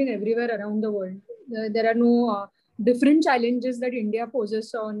challenging everywhere around the world. There are no different challenges that India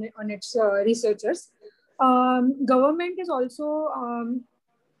poses on its researchers. Government is also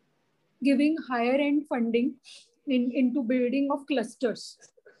giving higher end funding into building of clusters.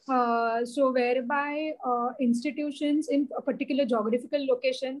 So whereby institutions in a particular geographical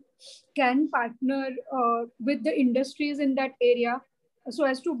location can partner with the industries in that area so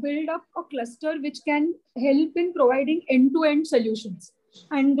as to build up a cluster which can help in providing end-to-end solutions.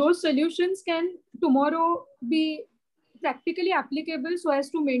 And those solutions can tomorrow be practically applicable so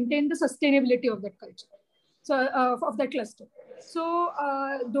as to maintain the sustainability of that culture, so of that cluster. So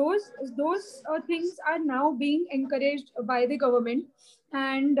those things are now being encouraged by the government,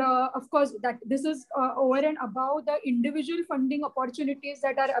 and of course that this is over and above the individual funding opportunities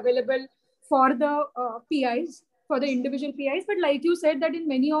that are available for the PIs, for the individual PIs. But like you said, that in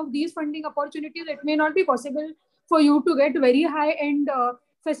many of these funding opportunities, it may not be possible for you to get very high end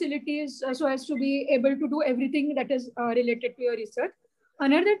facilities so as to be able to do everything that is related to your research.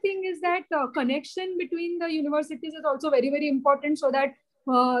 Another thing is that connection between the universities is also very, very important, so that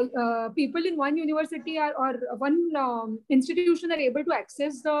people in one university or one institution are able to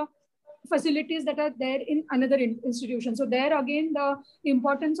access the facilities that are there in another institution. So there again, the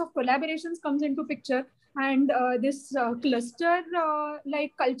importance of collaborations comes into picture. And this cluster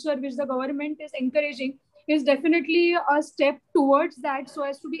like culture which the government is encouraging is definitely a step towards that, so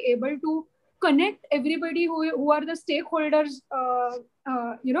as to be able to connect everybody who are the stakeholders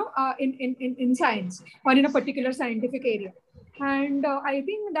in science or in a particular scientific area. And I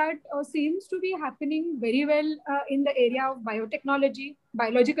think that seems to be happening very well in the area of biotechnology,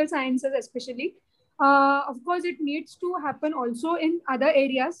 biological sciences especially. Of course, it needs to happen also in other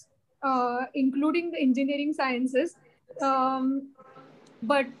areas, including the engineering sciences.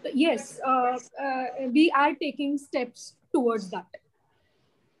 But yes, we are taking steps towards that.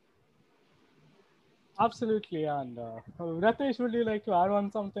 Absolutely. And Ratesh, would you like to add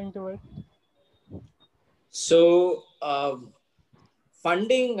on something to it? So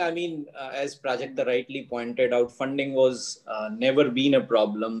funding, I mean, as Prajakta rightly pointed out, funding was never been a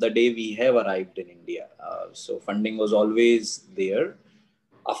problem the day we have arrived in India. So funding was always there.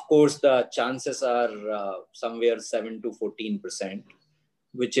 Of course, the chances are somewhere 7 to 14%,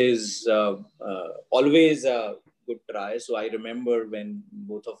 which is always a good try. So I remember when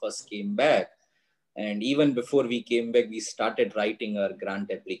both of us came back, and even before we came back, we started writing our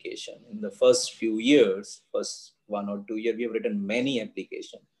grant application. In the first few years, first 1 or 2 years, we have written many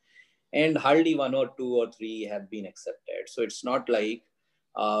applications, and hardly 1 or 2 or 3 have been accepted. So it's not like,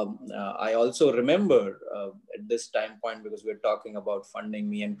 I also remember at this time point, because we're talking about funding,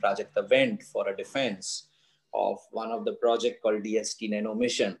 me and Prajakta went for a defense of one of the project called DST Nano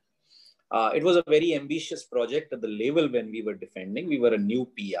Mission. It was a very ambitious project at the level when we were defending. We were a new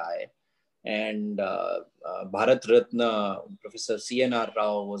PI, and Bharat Ratna Professor CNR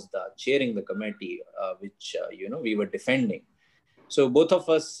Rao was the chairing the committee, which we were defending. So both of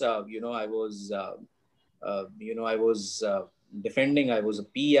us, I was defending. I was a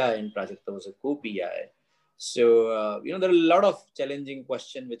PI, and Prajakta was a co-PI. So there are a lot of challenging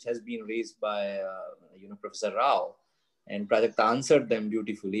questions which has been raised by Professor Rao, and Prajakta answered them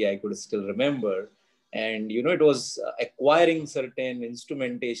beautifully. I could still remember. And it was acquiring certain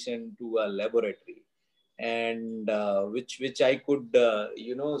instrumentation to a laboratory, and which I could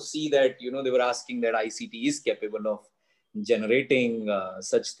see that they were asking that ICT is capable of generating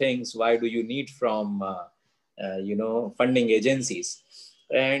such things. Why do you need from funding agencies?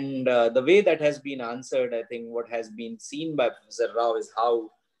 And the way that has been answered, I think what has been seen by Professor Rao is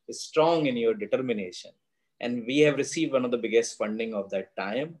how strong in your determination. And we have received one of the biggest funding of that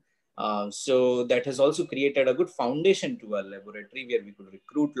time. So that has also created a good foundation to our laboratory where we could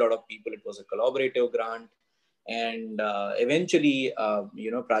recruit a lot of people. It was a collaborative grant. And eventually,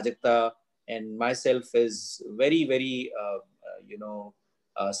 Prajakta and myself is very, very,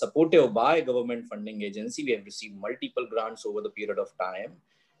 supportive by government funding agency. We have received multiple grants over the period of time,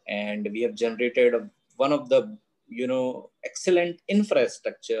 and we have generated one of the excellent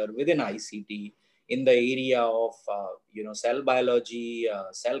infrastructure within ICT in the area of cell biology,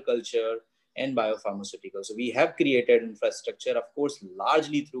 cell culture, and biopharmaceuticals. So we have created infrastructure, of course,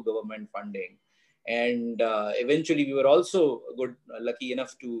 largely through government funding, and eventually we were also lucky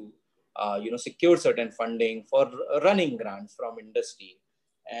enough to secure certain funding for running grants from industry.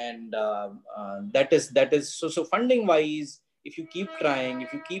 And that is so funding wise, if you keep trying,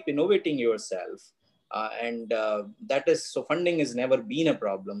 if you keep innovating yourself, and that is so funding has never been a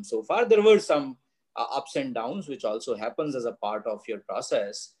problem so far. There were some ups and downs which also happens as a part of your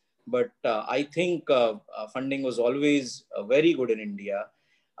process, but I think funding was always very good in India.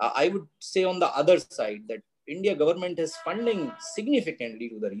 I would say on the other side that India government is funding significantly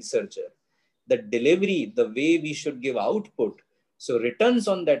to the researcher. The delivery, the way we should give output, so returns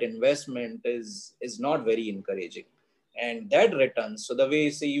on that investment is not very encouraging. And that returns, so the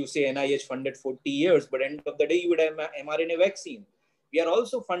way you say NIH funded 40 years, but end of the day you would have mRNA vaccine. We are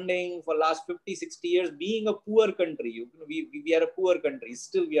also funding for last 50, 60 years, being a poor country. We are a poor country,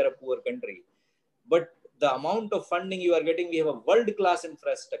 still we are a poor country. But the amount of funding you are getting, we have a world-class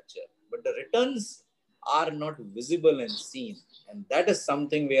infrastructure, but the returns are not visible and seen. And that is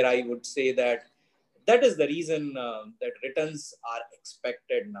something where I would say that is the reason that returns are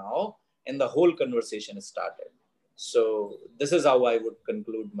expected now, and the whole conversation has started. So this is how I would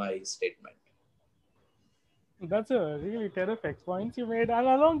conclude my statement. That's a really terrific points you made, and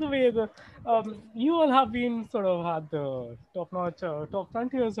along the way, you all have been sort of at the top-notch, top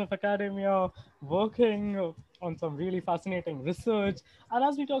frontiers of academia, working on some really fascinating research. And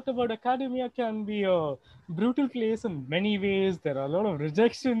as we talked about, academia can be a brutal place in many ways. There are a lot of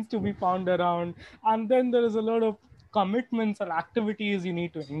rejections to be found around, and then there is a lot of commitments and activities you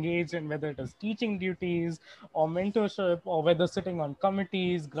need to engage in, whether it is teaching duties or mentorship, or whether sitting on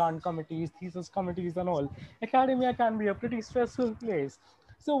committees, grant committees, thesis committees, and all. Academia can be a pretty stressful place.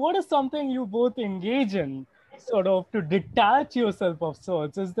 So, what is something you both engage in, sort of to detach yourself of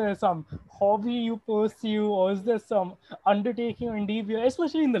sorts? Is there some hobby you pursue, or is there some undertaking or endeavor,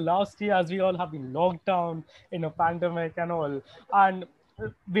 especially in the last year, as we all have been locked down in a pandemic and all? And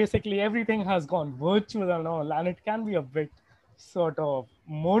basically everything has gone virtual and all, and it can be a bit sort of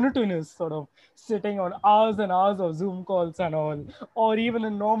monotonous, sort of sitting on hours and hours of Zoom calls and all, or even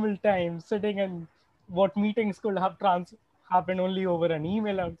in normal times sitting in what meetings could have happened only over an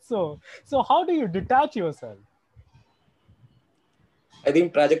email. And so how do you detach yourself? I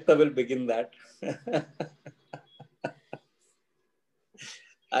think Prajakta will begin that.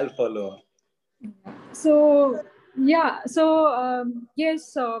 I'll follow up. So yes,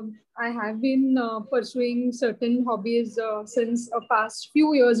 I have been pursuing certain hobbies since a past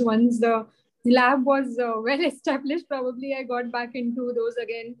few years. Once the lab was well established, probably I got back into those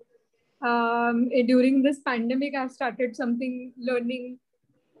again. During this pandemic, I've started something learning.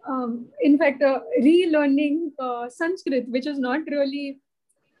 In fact, relearning Sanskrit, which is not really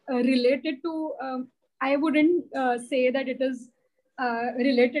related to. I wouldn't say that it is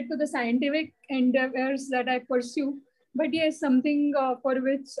related to the scientific endeavors that I pursue, but yes, something for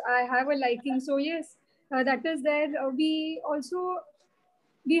which I have a liking. So yes, that is there. We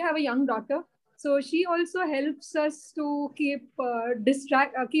have a young daughter, so she also helps us to keep us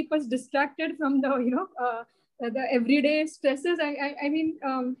distracted from the everyday stresses. I mean,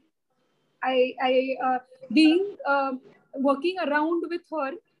 I being working around with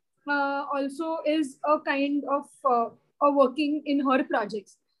her also is a kind of working in her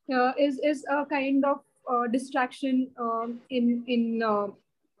projects is a kind of distraction in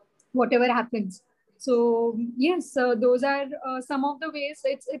whatever happens. So yes, those are some of the ways.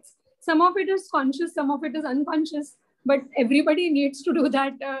 It's some of it is conscious, some of it is unconscious, but everybody needs to do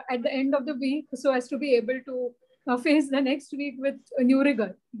that at the end of the week so as to be able to face the next week with a new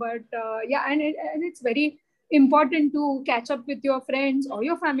rigor. But yeah, and it's very important to catch up with your friends or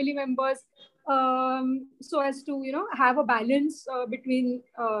your family members, so as to have a balance between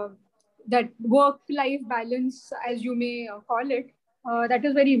that work-life balance, as you may call it. That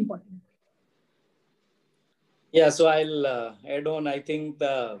is very important. Yeah, so I'll add on. I think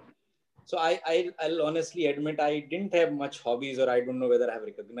So I'll honestly admit I didn't have much hobbies, or I don't know whether I have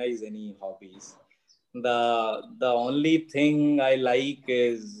recognized any hobbies. The only thing I like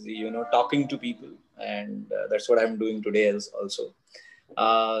is, talking to people, and that's what I'm doing today also.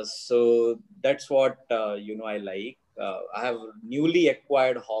 So that's what I like. I have newly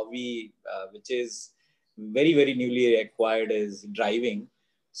acquired hobby, which is very very newly acquired, is driving.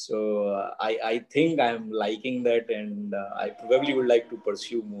 So I think I'm liking that, and I probably would like to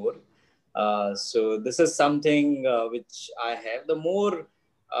pursue more. So this is something which I have. The more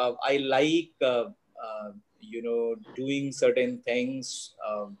I like, doing certain things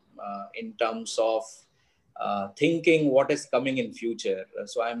in terms of thinking what is coming in future.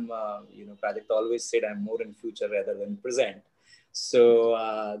 So I'm, Project always said I'm more in future rather than present.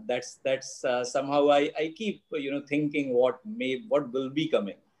 So that's somehow I keep thinking what will be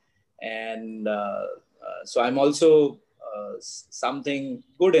coming, and so I'm also something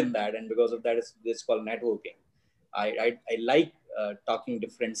good in that, and because of that, it's called networking. I like talking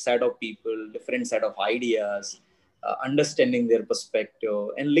different set of people, different set of ideas, understanding their perspective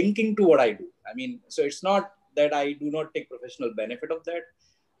and linking to what I do. I mean, so it's not that I do not take professional benefit of that.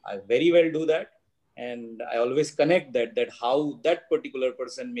 I very well do that, and I always connect that how that particular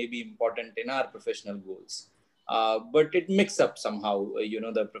person may be important in our professional goals. But it mix up somehow,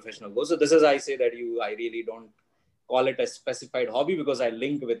 the professional goals. So this is, I say that I really don't call it a specified hobby because I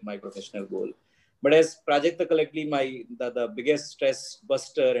link with my professional goal. But as Prajakta collectively, the biggest stress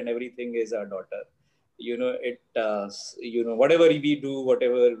buster and everything is our daughter. Whatever we do,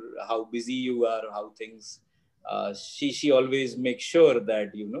 whatever, how busy you are, how things, she always makes sure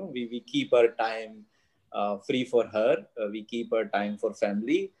that, we keep our time free for her. We keep our time for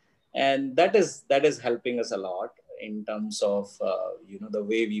family. And that is helping us a lot in terms of, the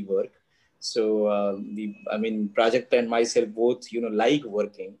way we work. So I mean, Prajakta and myself both, like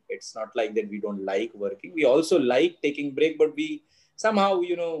working. It's not like that we don't like working. We also like taking break, but we somehow,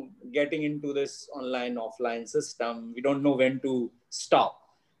 getting into this online, offline system, we don't know when to stop.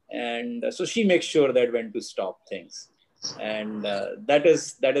 And so she makes sure that when to stop things. And that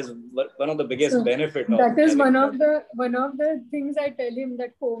is one of the biggest So benefit of that is having one of the things I tell him,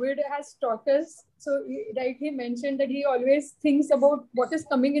 that COVID has taught us. So right, he mentioned that he always thinks about what is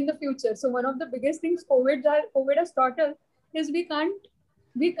coming in the future. So one of the biggest things COVID has taught us is we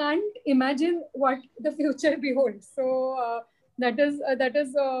can't imagine what the future beholds. So that is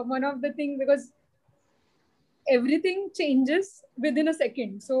one of the things, because everything changes within a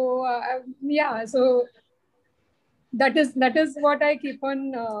second. So yeah, so that is what I keep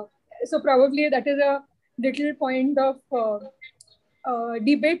on. So probably that is a little point of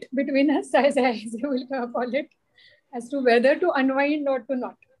debate between us, as you will call it, as to whether to unwind or to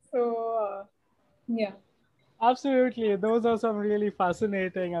not. So yeah. Absolutely. Those are some really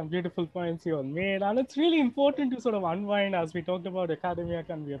fascinating and beautiful points you all made. And it's really important to sort of unwind. As we talked about, academia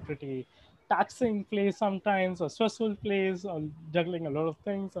can be a pretty taxing place sometimes, or stressful place, or juggling a lot of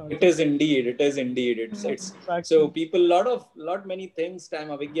things, or It is indeed. It is indeed. It's so distraction. people lot many things. Time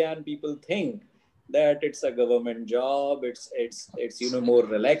of Vigyan, people think that it's a government job. It's more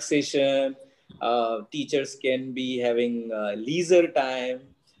relaxation. Teachers can be having leisure time,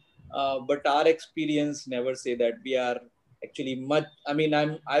 but our experience never say that we are actually much. I mean,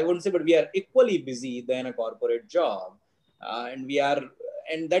 I wouldn't say, but we are equally busy than a corporate job, and we are,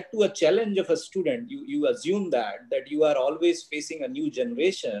 and that to a challenge of a student. You assume that you are always facing a new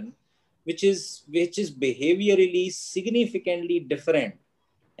generation, which is behaviorally significantly different,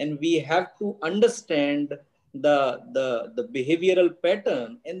 and we have to understand the behavioral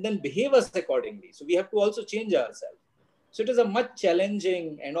pattern and then behave us accordingly. So we have to also change ourselves. So it is a much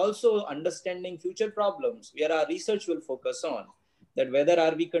challenging, and also understanding future problems where our research will focus on that whether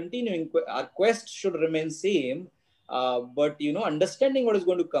are we continuing, our quest should remain same, but understanding what is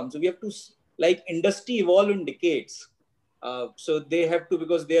going to come. So we have to, like industry evolve in decades. So they have to,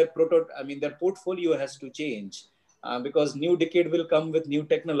 because their portfolio has to change, because new decade will come with new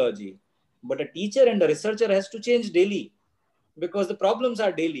technology. But a teacher and a researcher has to change daily, because the problems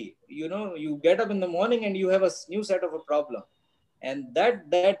are daily. You get up in the morning and you have a new set of a problem, and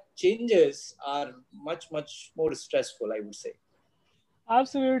that changes are much more stressful, I would say.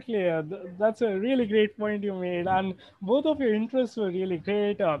 Absolutely. That's a really great point you made. And both of your interests were really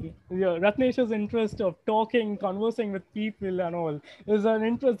great. Ratnesh's interest of talking, conversing with people and all is an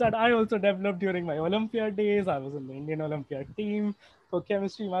interest that I also developed during my Olympiad days. I was in the Indian Olympiad team for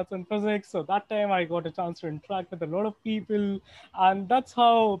chemistry, maths, and physics. So that time I got a chance to interact with a lot of people. And that's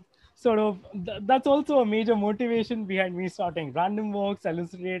how sort of that's also a major motivation behind me starting Random Walks,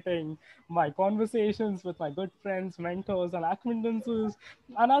 illustrating my conversations with my good friends, mentors, and acquaintances.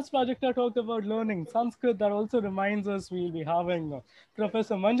 And as Prajakta talked about learning Sanskrit, that also reminds us we'll be having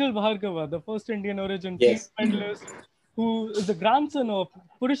Professor Manjul Bhargava, the first Indian origin field Yes. medalist, who is the grandson of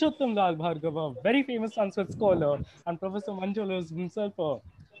Purushottam Lal Bhargava, very famous Sanskrit scholar, and Professor Manjul is himself a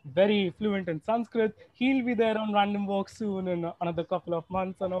very fluent in Sanskrit. He'll be there on Random Walk soon in another couple of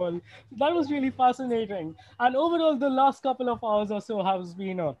months and all. That was really fascinating. And overall, the last couple of hours or so has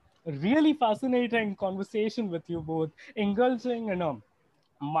been a really fascinating conversation with you both, indulging in a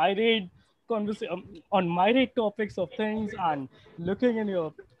myriad on myriad topics of things, and looking in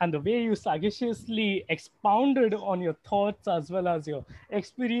your and the way you sagaciously expounded on your thoughts as well as your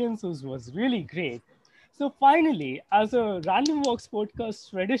experiences was really great. So finally, as a Random Walks podcast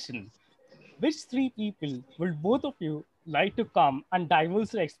tradition, which three people would both of you like to come and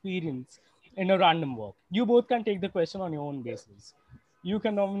diverse your experience in a random walk? You both can take the question on your own basis. You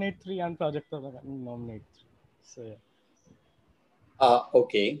can nominate three and Project can nominate three. So yeah.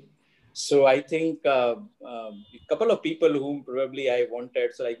 Okay. So I think a couple of people whom probably I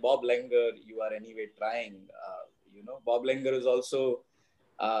wanted. So like Bob Langer, you are anyway trying. Bob Langer is also.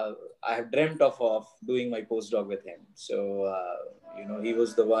 I have dreamt of doing my postdoc with him. So he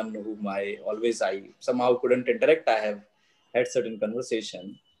was the one whom I somehow couldn't interact. I have had certain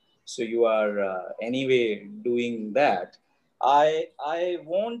conversation. So you are anyway doing that. I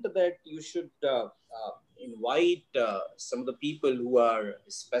want that you should invite some of the people who are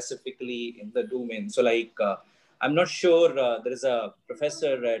specifically in the domain. So like I'm not sure there is a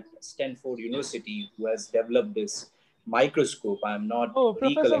professor at Stanford University who has developed this microscope. I'm not Oh,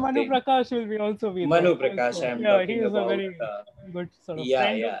 Professor Manu recollecting. Prakash will be also be there. Manu Prakash, I'm Yeah, he talking is a about. very good sort of Yeah,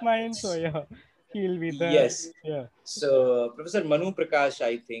 friend of yeah. mine. So yeah, he'll be there. Yes. Yeah. So, Professor Manu Prakash,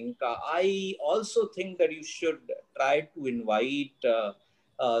 I think, I also think that you should try to invite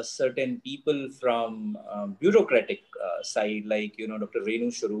certain people from bureaucratic side, like, Dr. Renu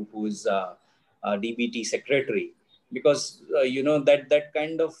Sharoop, who is DBT secretary, because, that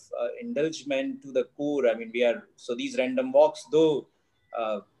kind of indulgement to the core. I mean, so these random walks, though,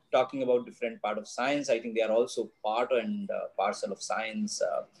 talking about different part of science, I think they are also part and parcel of science.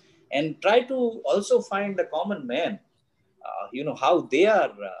 And try to also find the common man, how they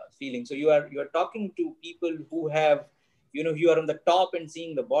are feeling. So you are talking to people who have, you are on the top and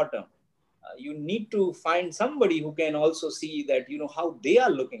seeing the bottom. You need to find somebody who can also see that, how they are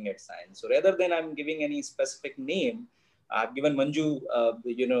looking at science. So rather than I'm giving any specific name, I've given Manu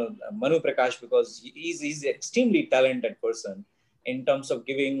Prakash, because he's extremely talented person in terms of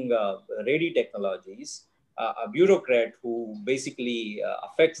giving ready technologies, a bureaucrat who basically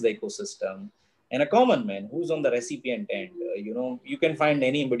affects the ecosystem, and a common man who's on the recipient end. You can find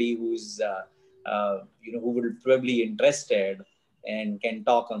anybody who's who will probably interested and can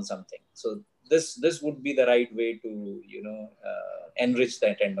talk on something. So this would be the right way to enrich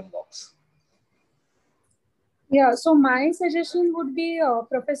the tandem box. Yeah, so my suggestion would be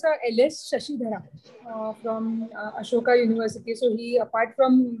Professor L.S. Shashidhara from Ashoka University. So he, apart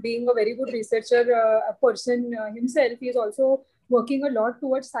from being a very good researcher, a person himself, he is also working a lot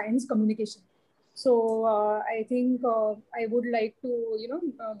towards science communication. So I think I would like to,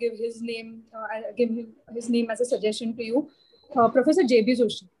 give his name, his name as a suggestion to you, Professor J.B.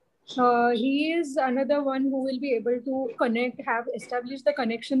 Joshi. He is another one who will be able to have established the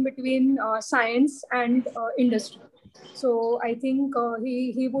connection between science and industry. So I think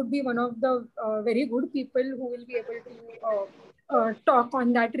he would be one of the very good people who will be able to talk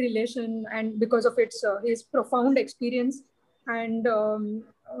on that relation, and because of his profound experience and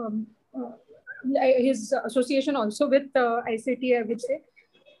his association also with ICT, I would say.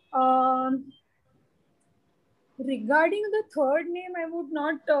 Regarding the third name, I would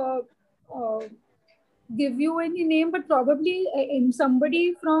not give you any name, but probably in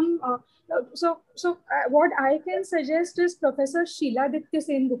somebody from. What I can suggest is Professor Sheila Ditya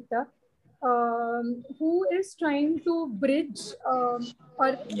Sen Gupta, who is trying to bridge or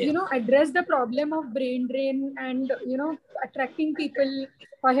address the problem of brain drain, and attracting people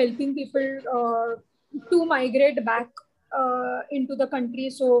or helping people to migrate back into the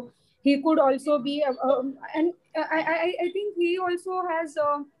country. So he could also be and I think he also has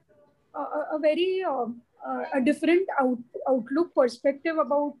a very a different outlook perspective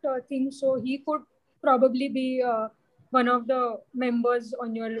about things. So he could probably be one of the members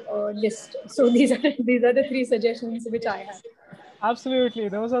on your list. So these are the three suggestions which I have. Absolutely.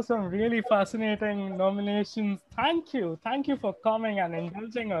 Those are some really fascinating nominations. Thank you. Thank you for coming and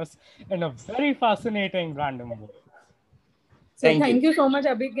indulging us in a very fascinating random walk. So thank you so much,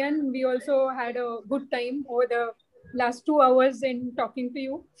 Abhigyan. We also had a good time over the last 2 hours in talking to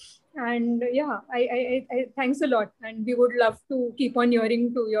you. And yeah, I thanks a lot. And we would love to keep on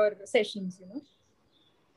hearing to your sessions,